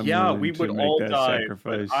 I'm Yeah, willing we to would make all that die,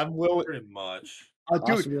 sacrifice. but I'm willing. Pretty much. Dude,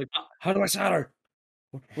 Austin, be like, how do I solder?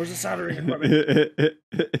 Where's the soldering equipment?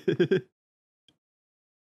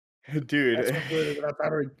 That's dude, what's good without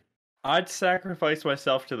soldering. I'd sacrifice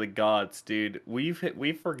myself to the gods, dude. We've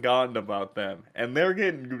forgotten about them, and they're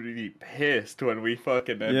getting to be pissed when we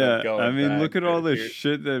fucking end up Yeah, going. I mean, look back at all there, this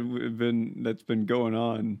dude. shit that's been going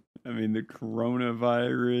on. I mean, the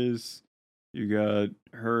coronavirus, you got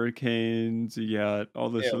hurricanes, you got all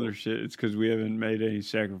this Yeah. other shit. It's because we haven't made any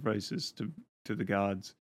sacrifices to the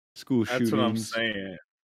gods. School That's shootings. what I'm saying.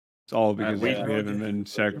 It's all because we least- haven't been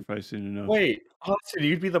sacrificing enough. Wait, Austin,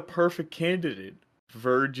 you'd be the perfect candidate.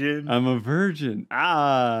 Virgin. I'm a virgin.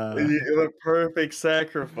 Ah, You're the perfect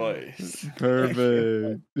sacrifice.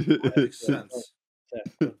 perfect. Makes sense.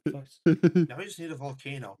 Sacrifice. Now we just need a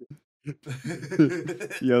volcano.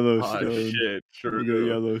 Yellowstone. Oh shit, We true. go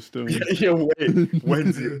Yellowstone. Yeah, wait,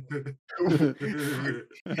 when's it?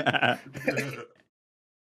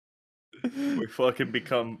 We fucking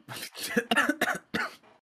become.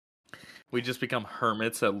 We just become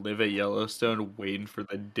hermits that live at Yellowstone, waiting for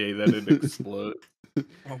the day that it explodes. Oh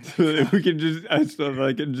my So that God. we can just, I still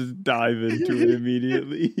I can just dive into it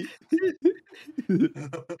immediately.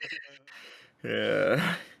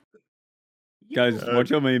 Yeah. Guys,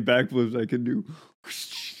 watch how many backflips I can do.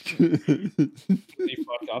 You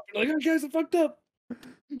fuck up. You're like, oh, guys, I fucked up.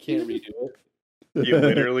 You can't redo it. You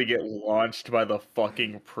literally get launched by the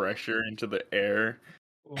fucking pressure into the air.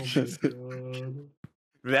 Oh my God.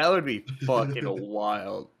 That would be fucking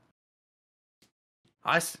wild.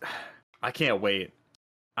 I can't wait.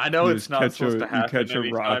 I know You it's just not catch supposed a- to you happen catch a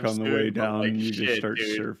rock anytime on the way soon, but, down like, and you just shit, start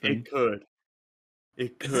dude, surfing. It could.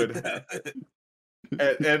 It could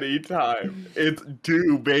at any time. It's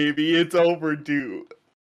due, baby. It's overdue.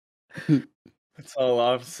 That's all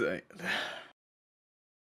I'm saying.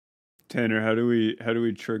 Tanner, how do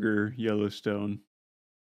we trigger Yellowstone?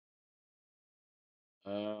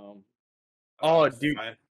 Oh, dude.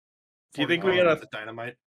 Fine. Do you think 40 we gotta pounds of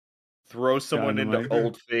dynamite? throw someone Dynamite. into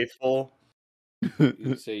Old Faithful?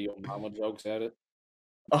 You say your mama jokes at it.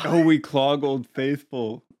 Oh, we clog Old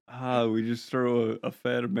Faithful. Ah, we just throw a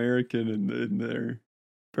fat American in there.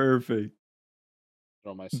 Perfect.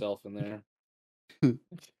 Throw myself in there.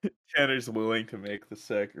 Tanner's willing to make the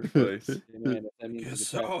sacrifice. Hey, man, if that means Guess you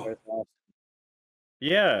so. sacrifice Austin,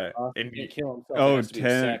 Yeah. Austin And can't kill himself. Oh, It has to be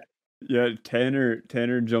a Yeah,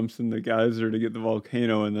 Tanner jumps in the geyser to get the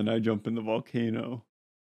volcano, and then I jump in the volcano.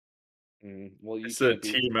 Well, you It's a can't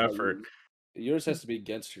be- team no, effort. Yours has to be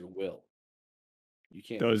against your will. You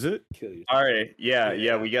can't. Does just it? kill yourself? All right. Yeah.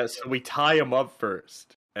 Yeah. We tie him up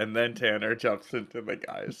first, and then Tanner jumps into the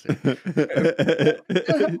geyser.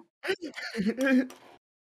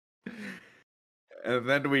 And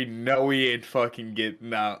then we know we ain't fucking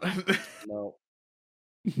getting out. No.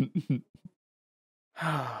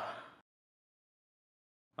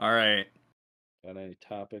 All right. Got any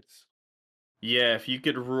topics? Yeah, if you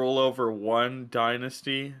could rule over one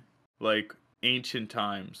dynasty, like ancient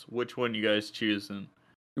times, which one you guys choosing?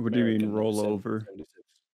 What do you mean American roll 7- over? 76.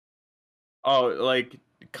 Oh, like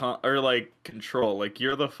like control. Like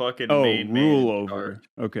you're the fucking Oh, main man rule in over. charge.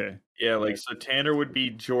 Okay. Yeah, like so Tanner would be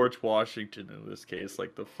George Washington in this case,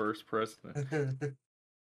 like the first president.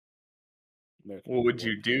 American What would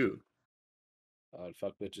people. you do? I'd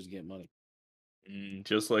fuck bitches, get money.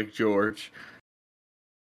 Just like George.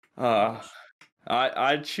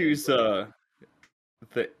 I'd choose the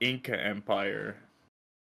Inca Empire.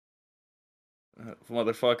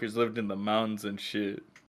 Motherfuckers lived in the mountains and shit.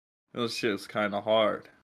 Those shit's kind of hard.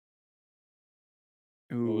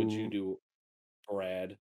 What would you Ooh. do,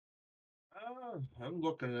 Brad? I'm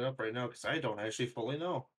looking it up right now because I don't actually fully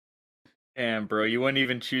know. Damn, bro, you wouldn't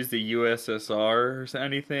even choose the USSR or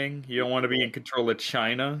anything? You don't want to be in control of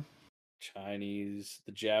China? Chinese,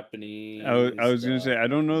 the Japanese. I was gonna say I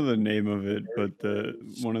don't know the name of it, but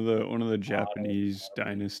Americans, one of the Japanese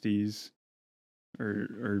dynasties,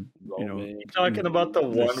 or you know, Roman. Talking about the the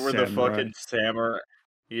one where the samurai. fucking samurai.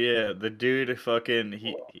 Yeah, the dude fucking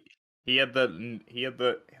he had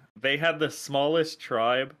they had the smallest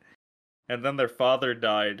tribe, and then their father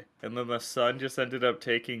died, and then the son just ended up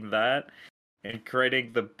taking that and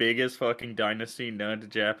creating the biggest fucking dynasty known to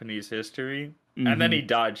Japanese history. And then he Mhm.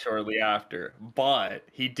 died shortly after, but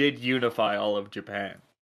he did unify all of Japan.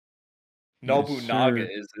 Yes, Nobunaga sir.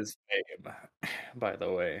 is his name, by the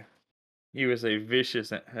way. He was a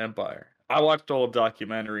vicious empire. I watched a whole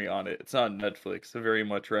documentary on it. It's on Netflix. I very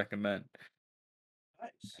much recommend.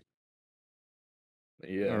 Nice. All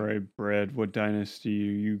Yeah. right, Brad, what dynasty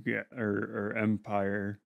you get or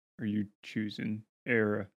empire are you choosing?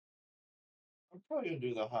 Era. I'm probably gonna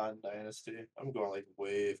do the Han Dynasty. I'm going like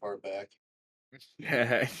way far back.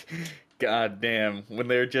 God damn. When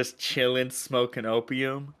they're just chilling, smoking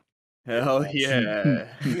opium. Hell Yes.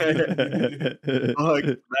 yeah. Fuck,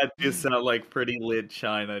 that just sound like pretty lit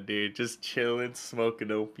China, dude. Just chilling,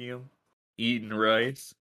 smoking opium, eating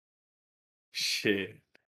rice. Shit.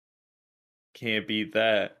 Can't beat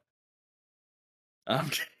that. I'm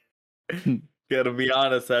gotta be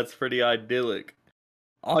honest, that's pretty idyllic.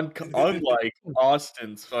 Unlike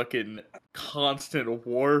Austin's fucking constant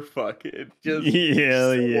war fucking just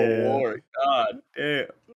Hell civil yeah. war. God damn.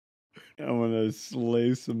 I wanna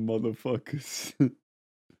slay some motherfuckers.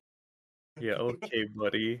 Yeah, okay,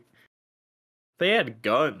 buddy. They had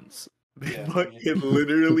guns. They Yeah, fucking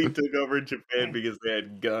literally took over Japan because they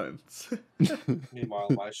had guns. meanwhile,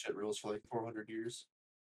 my shit rules for like 400 years.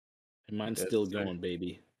 And mine's Yes, still sir. going,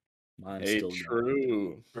 baby. Mine's Hey, still going.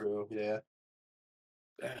 true. True, yeah.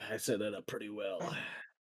 I set that up pretty well.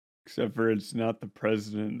 Except for it's not the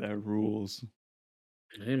president that rules.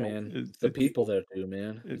 Hey, man. It's- It's the it's- people that do,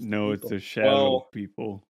 man. It's the No, it's people. the shadow Well,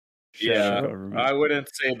 people. Yeah, Shadow government. I wouldn't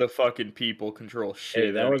say the fucking people control Hey,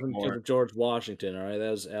 shit that wasn't because anymore. of George Washington, all right?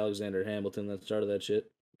 That was Alexander Hamilton that started that shit.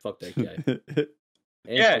 Fuck that guy.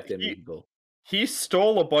 And Yeah, fuck them people. he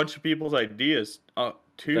stole a bunch of people's ideas,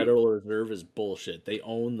 too. Federal Reserve is bullshit. They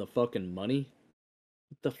own the fucking money.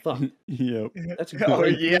 What the fuck? Yep. That's a Oh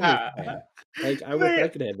great yeah. business plan. Like I wish I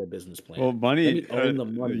could have that business plan. Well, Let money. me own the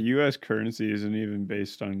The money. U.S. currency isn't even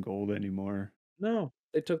based on gold anymore. No,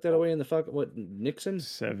 they took that away in the fucking what Nixon,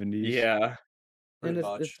 70s. Yeah. and Pretty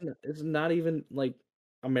much. it's not even like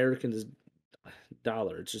Americans'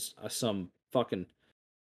 dollar. It's just some fucking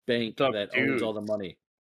bank Some that owns all dude. the money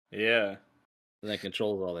Yeah. and that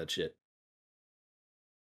controls all that shit.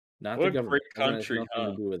 Not What the a government. great Government has country,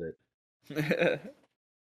 nothing to do with it.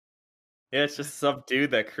 Yeah, it's just some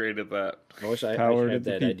dude that created that. I wish I Power to had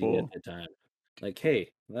the that idea people. at the time. Like, hey,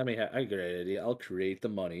 I got an idea. I'll create the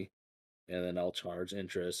money, and then I'll charge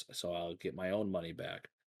interest, so I'll get my own money back.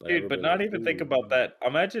 Dude, but everybody's not like, even think "Ooh." about that.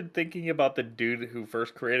 Imagine thinking about the dude who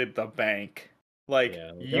first created the bank. Like,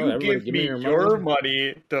 Yeah, like, "Oh, you everybody give give me me your your money.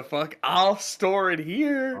 money to fuck, I'll store it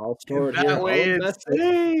here. I'll store And it here. that I'll way it's invest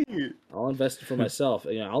it. safe. I'll invest it for myself.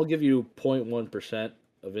 You know, I'll give you 0.1%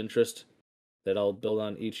 of interest that I'll build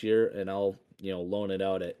on each year, and I'll loan it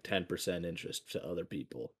out at 10% interest to other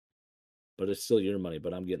people. But it's still your money.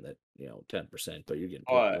 But I'm getting that 10%, but you're getting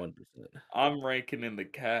But 0.1%. I'm ranking in the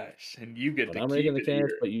cash, and you get But to I'm keep making the it cash,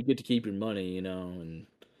 here. but you get to keep your money. And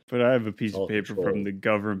But I have a it's piece of all paper from controlled. the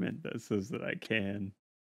government that says that I can.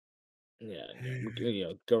 Yeah,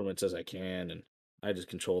 government says I can, and I just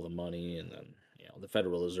control the money, and then the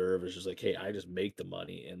Federal Reserve is just like, hey, I just make the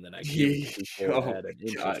money, and then I give people Oh at an my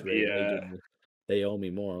interest god, rate, yeah. and they owe me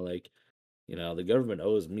more. Like, the government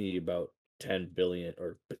owes me about $10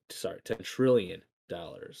 trillion.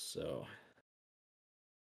 So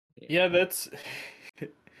Yeah, that's.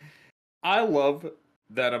 I love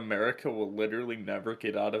that America will literally never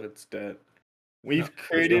get out of its debt. We've There's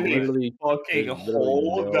created no a way. fucking there's literally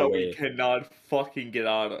hole no that we way. cannot fucking get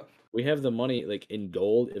out of. We have the money like in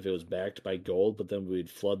gold if it was backed by gold, but then we'd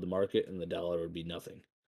flood the market and the dollar would be nothing.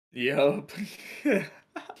 Yup.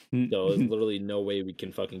 So there's literally no way we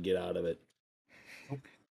can fucking get out of it.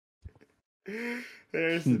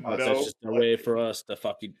 There's But that's no just a way for us to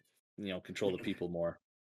fucking, control the people more.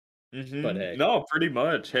 But hey, No, pretty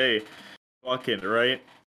much. Hey, fucking right.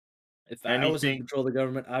 if I was in Anything, control of the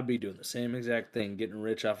government, I'd be doing the same exact thing, getting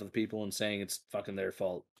rich off of the people and saying it's fucking their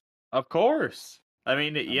fault. of course. I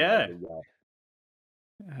mean, I'm not a yeah. good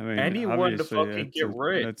guy. I mean, Anyone to obviously fucking get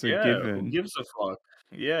rich. that's a Yeah, who given. gives a fuck?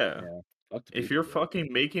 Yeah. Yeah, fuck the If people. you're bro.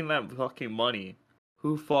 fucking making that fucking money,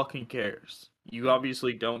 who fucking cares? You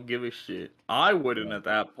obviously don't give a shit. I wouldn't Yeah. at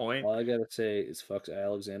that point. All I gotta say is fuck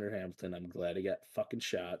Alexander Hamilton. I'm glad he got fucking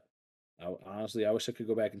shot. Honestly, I wish I could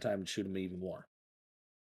go back in time and shoot him even more.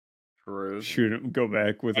 True. Shoot him, go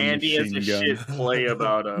back with a Andy has a machine shit gun. play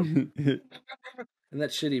about him. And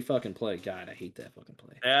that shitty fucking play, God, I hate that fucking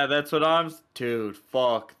play. Yeah, that's what dude,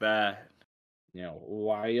 fuck that.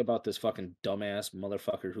 Why about this fucking dumbass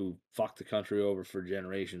motherfucker who fucked the country over for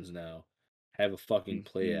generations now have a fucking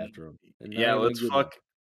play after him? And not Yeah, even a let's good fuck.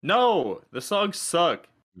 No, the songs suck.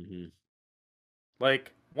 one. Mm-hmm.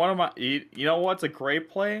 Like, one of my. You know what's a great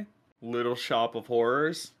play? Little Shop of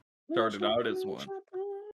Horrors. Started out as one.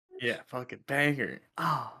 Yeah, fucking banger.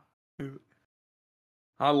 Oh,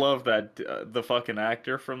 I love that the fucking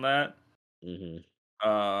actor from that. Mm-hmm.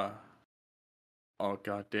 Oh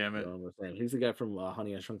god damn it. He's the guy from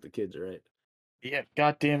Honey, I Shrunk the Kids, right? Yeah,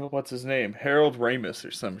 god damn it, what's his name? Harold Ramis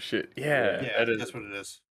or some shit. Yeah, Yeah, that is. that's what it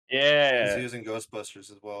is. Yeah, He's using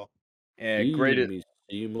Ghostbusters as well. yeah, Feed great. me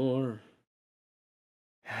Seymour.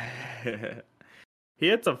 He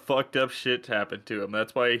had some fucked up shit happen to him.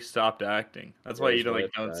 That's why he stopped acting. That's Yeah, why his you don't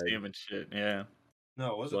wife see died. him and shit. Yeah.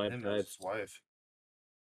 No, it wasn't wife him. It was died. his wife.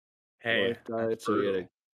 Hey, Wife died, that's so he had brutal. to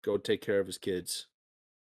go take care of his kids.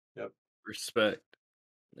 Yep. Respect.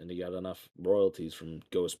 And he got enough royalties from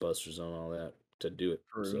Ghostbusters and all that to do it.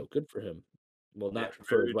 True. So good for him. Well, not Yeah,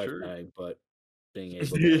 for very his wife true. dying, but being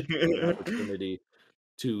able to have an opportunity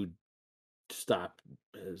to stop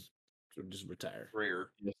his, to just retire. Rare.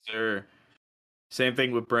 Yes, sir. Same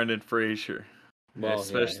thing with Brendan Fraser. Well, yeah,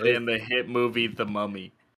 especially in the hit movie The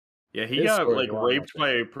Mummy. Yeah, he his got story's like a lot more raped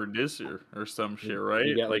by tragic. a producer or some He, shit, he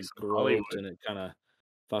right? got Like like some groped and Hollywood. it kind of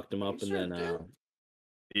fucked him up, and sure then did.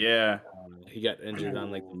 Yeah. he got injured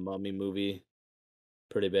on like the Ooh. Mummy movie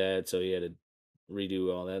pretty bad, so he had to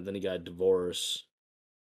redo all that. Then he got a divorce.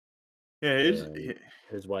 Yeah, And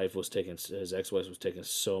his wife was taking his ex-wife was taking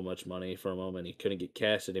so much money from him, and he couldn't get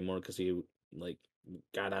cast anymore because he like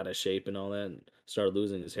got out of shape and all that, and started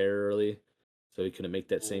losing his hair early, so he couldn't make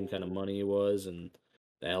that same kind of Ooh. money he was, and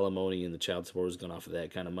the alimony and the child support was going off of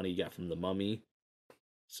that kind of money he got from the Mummy,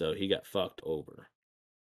 so he got fucked over.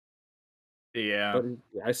 yeah. But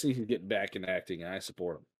I see he's getting back in acting, and I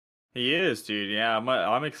support him. He is, dude. Yeah,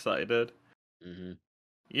 I'm excited. Mm-hmm.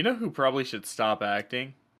 You know who probably should stop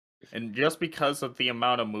acting? And just because of the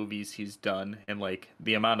amount of movies he's done and like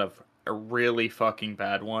the amount of really fucking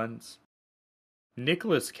bad ones,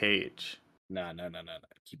 Nicolas Cage. No.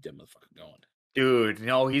 Keep that motherfucker going. Dude,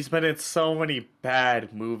 no, he's been in so many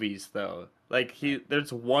bad movies though. Like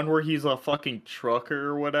there's one where he's a fucking trucker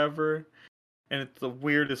or whatever, and it's the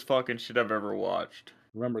weirdest fucking shit I've ever watched.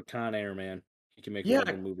 Remember Con Air, man. He can make Yeah.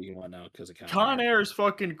 whatever movie he want now because of Con Con Air. Air is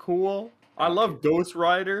fucking cool. I Okay. love Ghost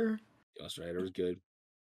Rider. Ghost Rider was good.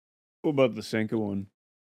 What about the Senka one?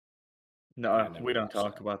 No, I never we don't watched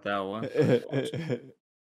talk that. about that one.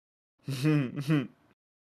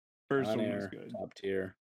 First Con one was Air, good. top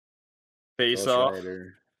tier. Face Ghost Off.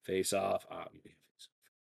 Rider, Face Off.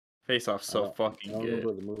 Face Off's so I fucking don't good.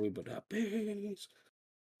 remember the movie, but Face.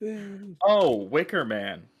 Oh, Wicker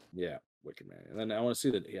Man. Yeah, Wicked Man. And then I want to see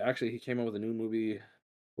that. He came out with a new movie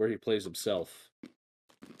where he plays himself.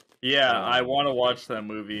 Yeah, I want to watch that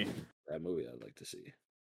movie. That movie I'd like to see.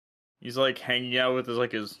 He's like hanging out with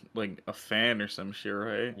his a fan or some shit,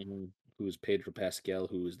 right? Who is Pedro Pascal,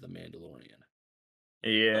 who is the Mandalorian.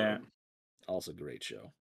 Yeah, Also great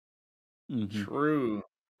show. Mhm. true.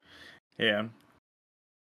 Yeah,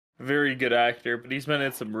 very good actor, but he's been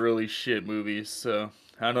in some really shit movies, so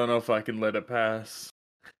I don't know if I can let it pass.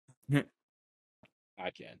 I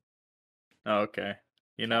can. Okay,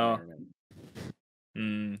 you Con know, Air,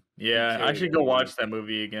 man. yeah, I DK, should go baby. watch that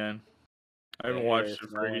movie again. I haven't watched it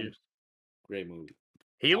for Harrison. years. Great movie.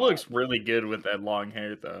 He looks really good with that long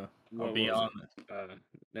hair, though. I'll What be was honest. it?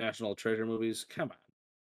 National Treasure movies. Come on.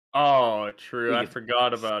 Oh, true. He I gets-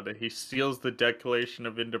 forgot about it. He steals the Declaration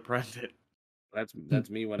of Independence. That's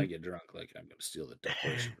me when I get drunk. Like I'm gonna steal the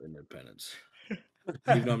Declaration of Independence.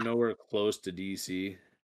 Even though I'm nowhere close to DC.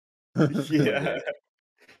 Yeah.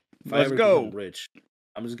 If I Let's ever go. become rich,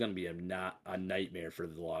 I'm just gonna be a nightmare for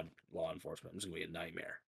the law enforcement. I'm just gonna be a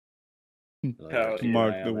nightmare. Hell keep an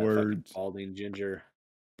Mark eye the on that fucking words. Balding ginger.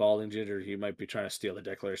 Balding ginger, he might be trying to steal the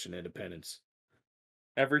Declaration of Independence.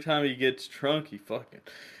 Every time he gets drunk, he fucking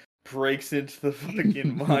breaks into the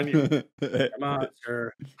fucking monument. Come on,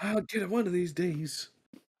 sir. I'll get it one of these days.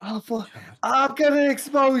 God. I'm gonna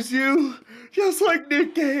expose you, just like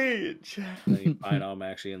Nick Cage. And then you find out I'm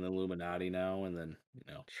actually in the Illuminati now, and then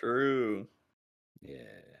True. yeah.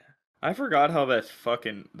 I forgot how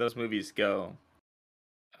those movies go.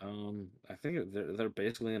 I think they're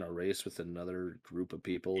basically in a race with another group of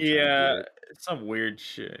people. Yeah, it's some weird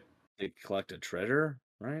shit. They collect a treasure,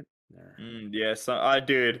 right? There. Yeah,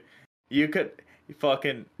 dude, you could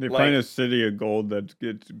fucking They like, find a city of gold that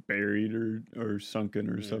gets buried or sunken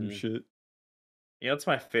or some Mhm. shit. you know, it's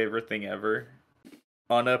my favorite thing ever.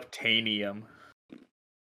 Unobtainium.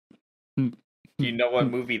 Do you know what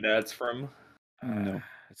movie that's from? No.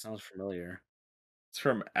 It sounds familiar. It's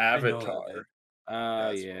from I know that Avatar. name. Oh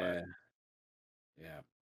That's yeah, why. yeah.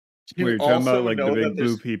 You Wait, you're talking also about like the know that big blue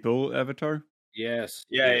there's- people avatar? Yes.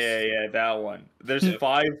 Yeah, yes. yeah, that one. There's Yeah.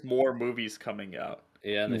 5 more movies coming out.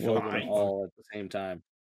 Yeah, and they Well, filmed them fine. all at the same time.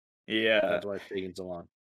 Yeah, That's why it's taking so long.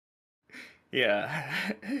 yeah.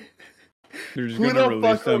 They're just Who gonna the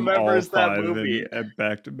release fuck them all remembers that 5 movie? at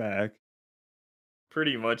back to back.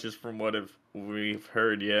 Pretty much is from what we've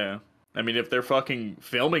heard, yeah. I mean, if they're fucking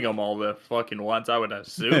filming them all the fucking once, I would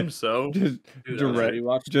assume so. Just Dude, direct.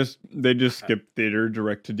 rewatched- They just skip theater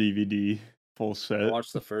direct to DVD full I set.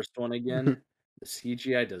 watched the first one again. The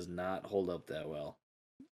CGI does not hold up that well.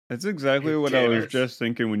 That's exactly Who what I was cares? just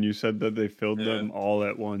thinking when you said that they filmed Yeah. them all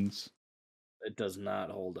at once. It does not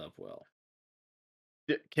hold up well.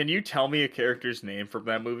 Can you tell me a character's name from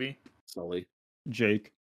that movie? Sully.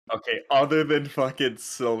 Jake. Okay, other than fucking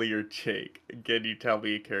Sully or Jake, can you tell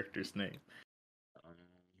me a character's name?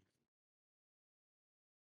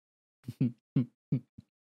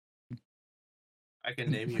 I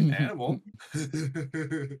can name you an animal.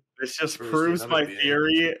 This just Or is proves another my being.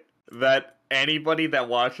 theory that anybody that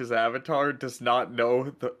watches Avatar does not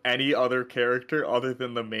know any other character other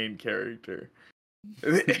than the main character.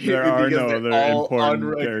 There are Because no they're other all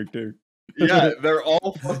important character. Yeah, they're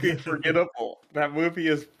all fucking forgettable. That movie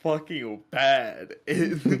is fucking bad.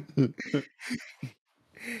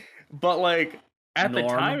 But like at the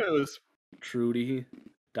Norm. time it was Trudy.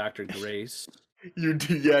 Dr. Grace. you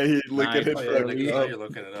do you look at it Nice. Oh, yeah, from look, the now up. you're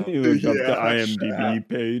looking it up. You look up the Yeah, IMDb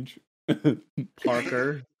page.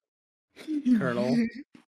 Parker. Colonel.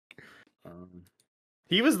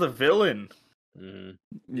 He was the villain. mhm.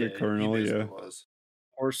 The Colonel, he yeah. basically was.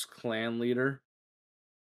 Horse clan leader.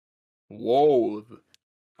 Whoa.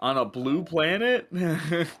 On a blue planet?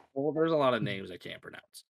 Well, there's a lot of names I can't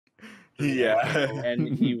pronounce. Yeah.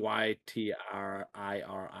 Neytiri.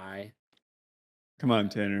 Come on,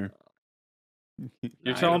 Tanner.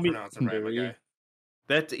 You're I telling me Pronounce it right, my guy.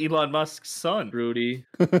 that's Elon Musk's son. Rudy.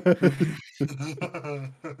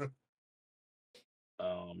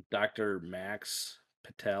 Dr. Max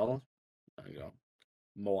Patel. There you go.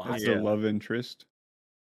 That's Moata. the love interest.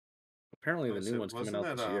 Apparently, the Was new it- one's coming wasn't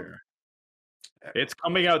out that, this year. It's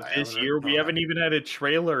coming out this Avatar? year. We No, haven't even had a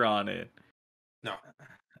trailer on it. No.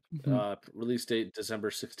 Release date December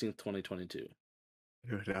 16th, 2022.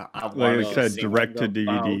 Dude, Like I wanna said, see direct to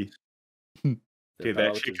DVD. Dude,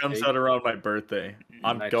 that shit comes out around my birthday.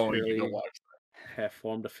 I'm going to go Nigeria watch have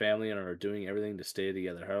formed a family and are doing everything to stay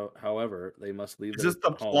together. However, they must leave that. Is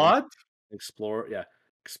their this the home, plot?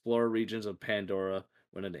 explore regions of Pandora.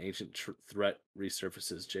 When an ancient threat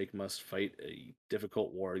resurfaces, Jake must fight a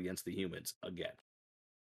difficult war against the humans again.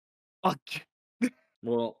 Fuck.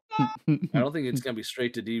 Well, I don't think it's gonna be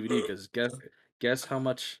straight to DVD because guess how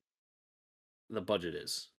much the budget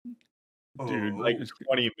is. Dude, Like Oh,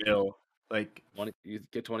 20 mil. Like, You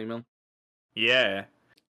get 20 mil. yeah.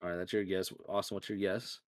 All right, that's your guess. Austin, what's your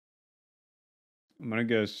guess? I'm gonna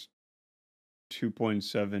guess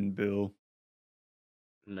 2.7 bill.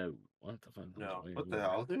 No. What the fuck? no. What the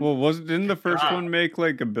hell, dude? Well, didn't the first God. one make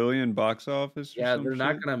like $1 billion box office? Or Yeah, some they're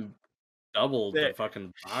not shit? gonna double the They-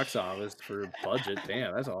 fucking box office for budget.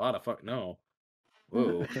 Damn, that's a lot of fuck. No.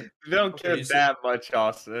 Whoa. They don't Okay, care you said- that much,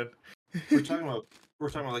 Austin. We're talking about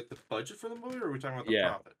like the budget for the movie, or are we talking about the Yeah.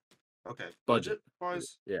 profit? Okay, Budget.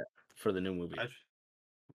 wise, For the new movie.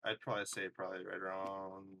 I'd probably say right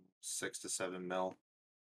around 6 to 7 mil.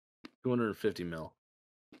 250 mil.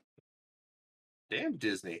 Damn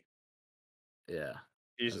Disney. Yeah.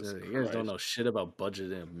 Jesus You guys don't Christ. know shit about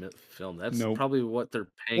budget in a film. That's Nope. probably what they're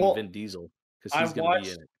paying Well, Vin Diesel because I he's gonna be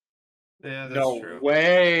watched- in it. Yeah, that's No true.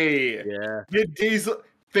 way. Yeah. Vin Diesel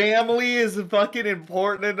family is fucking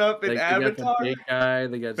important enough in They got Avatar. the big guy.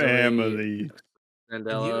 They got Zoe Family. Can you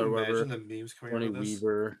Mandela, or whatever. imagine the memes coming Tony out of this?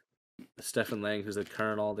 Weaver, Stephen Lang, who's the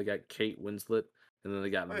Colonel. They got Kate Winslet, and then they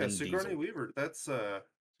got Oh yeah, Vin Sigourney Diesel. Weaver. That's Sigourney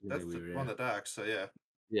the Weaver, one of the docs. So yeah,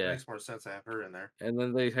 Yeah. makes more sense to have her in there. And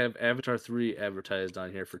then they have Avatar 3 advertised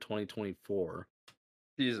on here for 2024.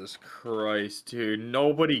 Jesus Christ, dude.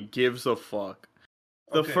 Nobody gives a fuck.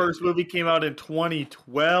 The Okay. first movie came out in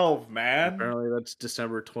 2012, man. Apparently that's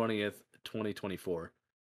December 20th, 2024.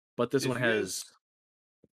 But this If one you has guys-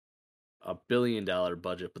 a $1 billion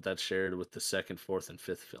budget, but that's shared with the second, fourth, and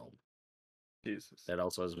fifth film. Jesus. That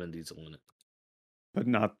also has Vin Diesel in it. But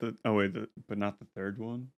not the but not the third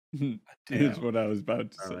one. Is Damn. what I was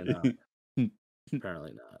about to Apparently say.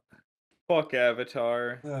 Apparently not. Fuck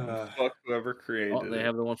Avatar. Uh, Fuck whoever created Oh, they it.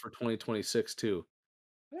 have the one for 2026 too.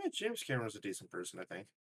 yeah, James Cameron's a decent person, I think.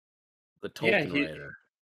 The Yeah, Tolkien writer.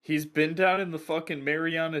 He's been down in the fucking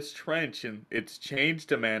Marianas Trench and it's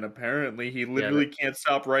changed a man, apparently. He literally can't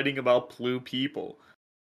stop writing about blue people.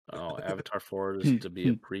 Oh, Avatar 4 is to be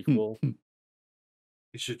a prequel.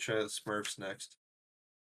 You should try the Smurfs next.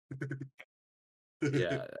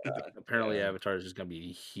 Yeah, apparently Yeah. Avatar is just gonna be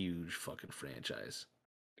a huge fucking franchise.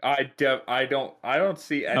 I don't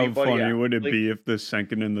see How anybody. funny would it actually- be if the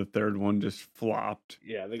second and the third one just flopped?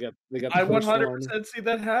 Yeah, they got the I first 100% see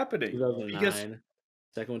that happening. one, Because 2009,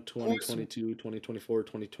 second one 2022, 2024,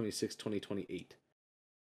 2026, 2028.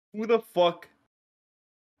 who the fuck,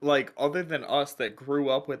 like, other than us that grew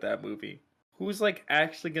up with that movie, who's like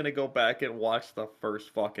actually gonna go back and watch the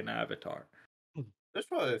first fucking Avatar? There's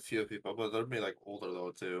probably a few people, but they'll be like older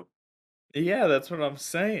though too. Yeah, that's what I'm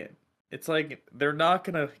saying. It's like they're not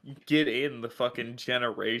gonna get in the fucking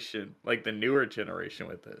generation, like the newer generation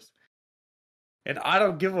with this. And I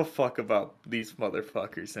don't give a fuck about these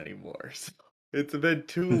motherfuckers anymore. So it's been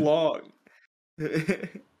too long.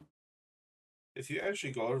 If you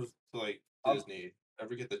actually go to like Disney,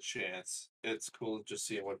 ever get the chance, it's cool just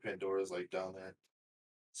seeing what Pandora's like down there.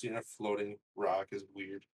 Seeing a floating rock is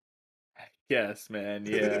weird. Yes, man,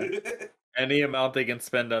 yeah. Any amount they can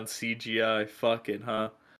spend on CGI, fucking, huh?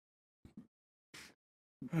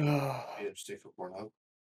 Be interesting for Pornhub.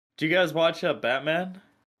 Do you guys watch Batman?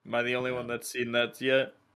 Am I the only one that's seen that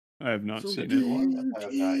yet? I have not seen the it. one I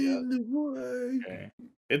have not yet. Okay.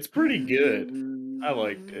 It's pretty good. I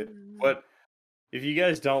liked it. But if you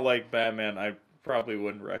guys don't like Batman, I probably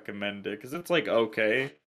wouldn't recommend it because it's like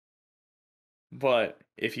okay. But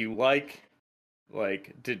if you like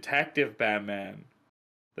Detective Batman,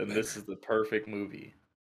 then this is the perfect movie.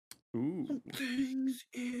 Ooh. Things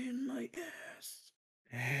in my ass.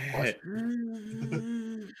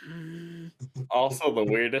 Also, the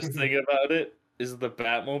weirdest thing about it is the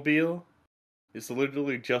Batmobile is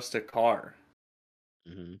literally just a car.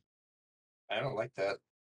 Mm-hmm. I don't like that.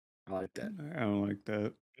 I like that. I don't like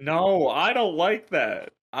that. No, I don't like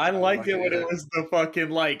that. I don't liked like it it when it either. was the fucking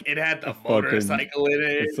like it had the The fucking- motorcycle in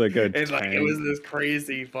it. It's like a and like it was tank. this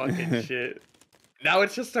crazy fucking shit. Now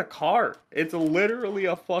it's just a car. It's literally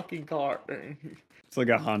a fucking car. It's like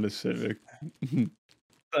a Honda Civic.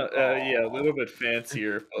 Yeah, a little bit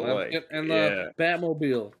fancier, but like and the yeah.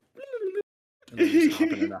 Batmobile. And then just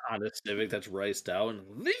hopping in a Honda Civic that's riced out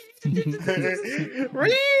and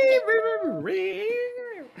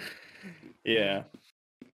Yeah.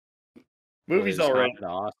 Movie's just already. hop into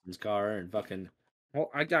Austin's car and fucking. Oh,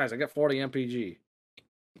 I got 40 MPG.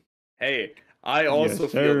 Hey, I also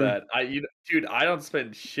Yes, feel sir. that dude, I don't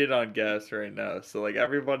spend shit on gas right now. So like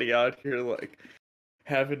everybody out here like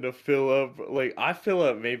having to fill up, like I fill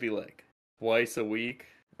up maybe like twice a week,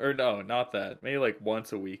 or no, not that, maybe like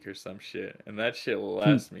once a week or some shit, and that shit will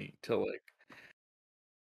last me till like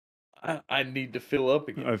I need to fill up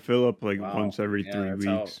again. I fill up like Wow. once every Yeah, 3 that's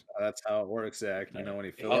weeks. That's how it works, Zach. You know, when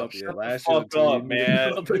you fill Oh, up, you shut the last fuck until you up, need to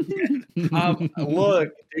man. fill up again. Look,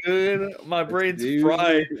 dude, my brain's usually-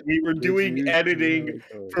 fried. We were That's doing usually editing how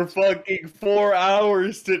it goes. for fucking 4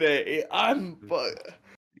 hours today.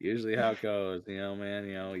 Usually how it goes, you know, man.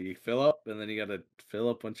 You know, you fill up and then you gotta fill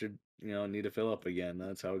up once you need to fill up again.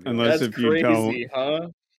 That's how it goes. Unless That's if you crazy, don't, huh?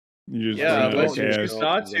 you just Yeah, run out unless of you gas. choose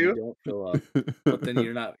not then to. you don't fill up. But then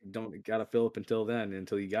you're don't gotta fill up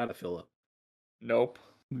until you gotta fill up. Nope.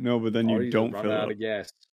 No, but then Or you just don't run fill out up. of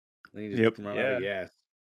gas. Then you just Yep. run out of gas.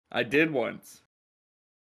 I did once.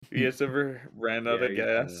 You guys ever ran out Yeah, of you can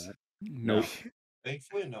do gas? that. Nope.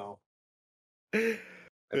 Thankfully, no. It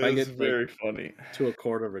If I was get, like, very funny. To a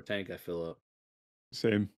quarter of a tank, I fill up.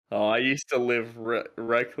 Same. Oh, I used to live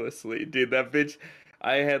recklessly, dude. That bitch.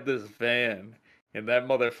 I had this van, and that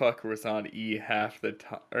motherfucker was on E half the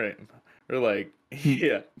time, or like,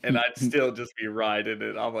 yeah. And I'd still just be riding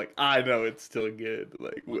it. I'm like, I know it's still good.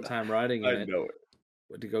 Like, One time riding in I it, know it.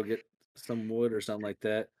 went to go get some wood or something like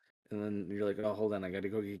that, and then you're like, oh, hold on, I got to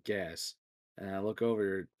go get gas. And I look over,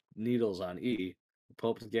 your needles on E.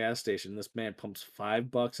 Pull up to the gas station. This man pumps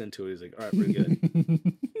 $5 into it. He's like, all right, we're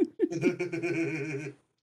good.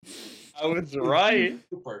 I was right.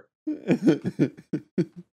 Super.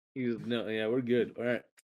 He was, no, yeah, we're good. All right,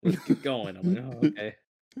 let's keep going. I'm like, oh, okay.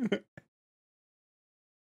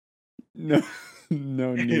 No,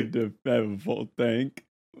 no need to have a full tank.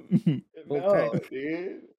 Full No, tank.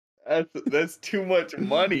 dude. That's too much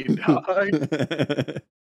money, dog.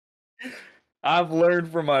 I've learned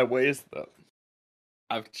from my ways though.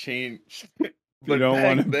 I've changed. If you But don't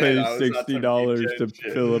want back to then, pay I was on some $60 to regen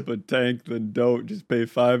fill shit. up a tank, then don't. Just pay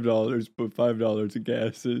 $5. Put $5 of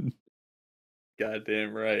gas in.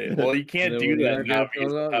 Goddamn right. Well, you And can't then do when that that now guy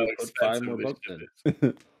because fills of out, how you put 5 expensive more this bucks shit in.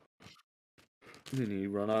 is. And then you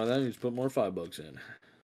run out of that, and you just put more $5 in.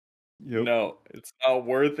 Yep. No, it's not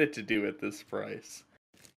worth it to do at this price.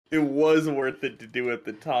 It was worth it to do at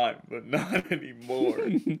the time, but not anymore.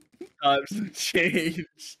 Times have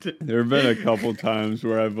changed. There have been a couple times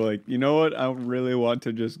where I've like, you know what? I really want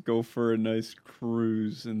to just go for a nice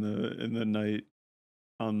cruise in the night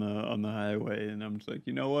on the highway, and I'm just like,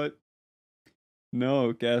 you know what?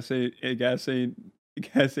 No, gas ain't gas ain't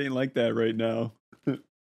like that right now.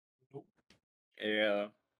 Yeah.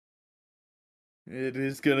 It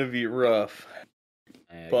is gonna be rough.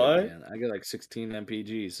 Man, But I got like 16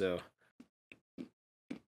 mpg, so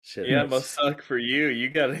shit. yeah, it That's, must suck for you. You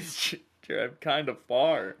gotta drive kind of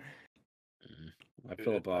far. I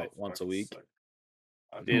fill up about once a week.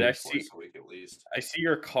 Dude, I twice see a week at least. I see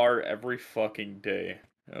your car every fucking day.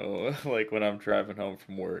 Oh, like when I'm driving home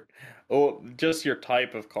from work. Oh, just your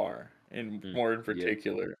type of car, and more in Yep.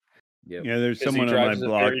 particular. Yep. Yeah, there's Because he someone on my drives a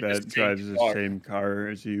block very that distinct drives the car. same car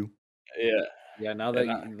as you. Yeah. Yeah, now that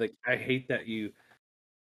And I- you, like, I hate that you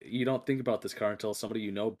don't think about this car until somebody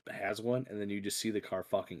you know has one, and then you just see the car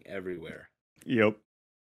fucking everywhere. Yep.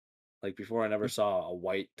 Like before, I never saw a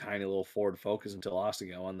white tiny little Ford Focus until Austin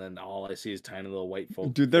got one. Then all I see is tiny little white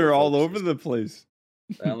Ford. Dude, they're all over Focuses. the place.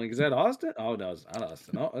 I'm like, is that Austin? Oh no, it's not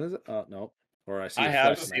Austin. Oh, what is it? No. Or I see. I a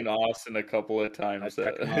have Flex, seen and Austin a couple of I times.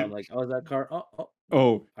 check them out. I'm like, oh, is that car? Oh.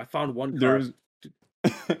 Oh, I found one car. there's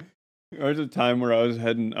there was a time where I was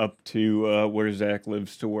heading up to where Zach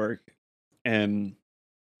lives to work, and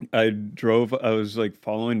I was like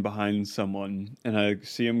following behind someone, and I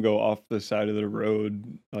see him go off the side of the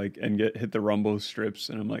road, like, and hit the rumble strips,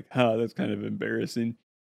 and I'm like, that's kind of embarrassing.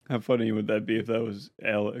 How funny would that be if that was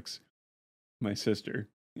Alex, my sister?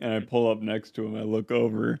 And I pull up next to him, I look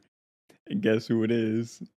over, and guess who it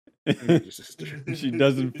is? Your sister. She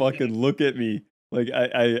doesn't fucking look at me. Like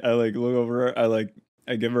I like look over her,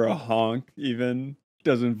 I give her a honk even.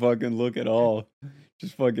 Doesn't fucking look at all.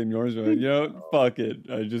 Just fucking ignores me. Like, you know, fuck it.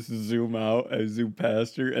 I just zoom out, I zoom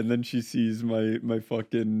past her, and then she sees my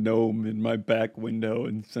fucking gnome in my back window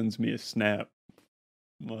and sends me a snap.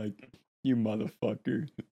 I'm like, you motherfucker.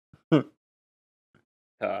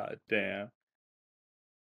 God damn.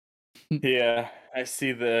 Yeah, I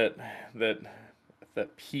see that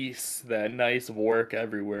peace, that nice work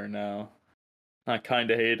everywhere now. I kind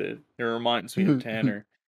of hate it. It reminds me of Tanner.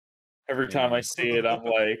 Every time I man. see it, I'm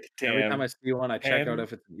like, Every time damn. I see one, I check out Tanner.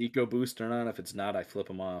 if it's an EcoBoost or not. If it's not, I flip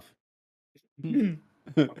them off. God.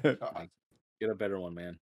 Like, get a better one,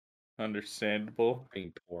 man. Understandable.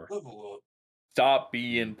 Being poor. Level up. Stop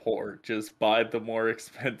being poor. Just buy the more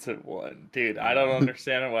expensive one. Dude, I don't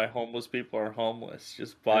understand why homeless people are homeless.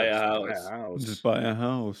 Just buy a house. Just buy a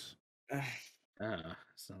house.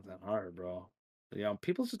 It's not that hard, bro. Yeah,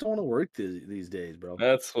 people just don't want to work these days, bro.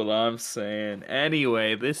 That's what I'm saying.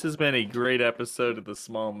 Anyway, this has been a great episode of the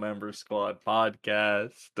Small Member Squad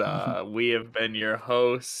podcast. We have been your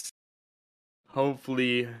hosts.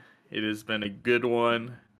 Hopefully, it has been a good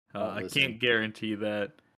one. I Listen. can't guarantee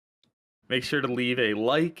that. Make sure to leave a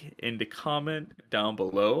like and a comment down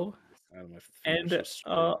below. And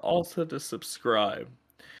also to subscribe.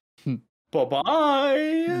 Bye-bye.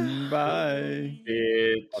 Bye.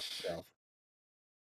 Bitch.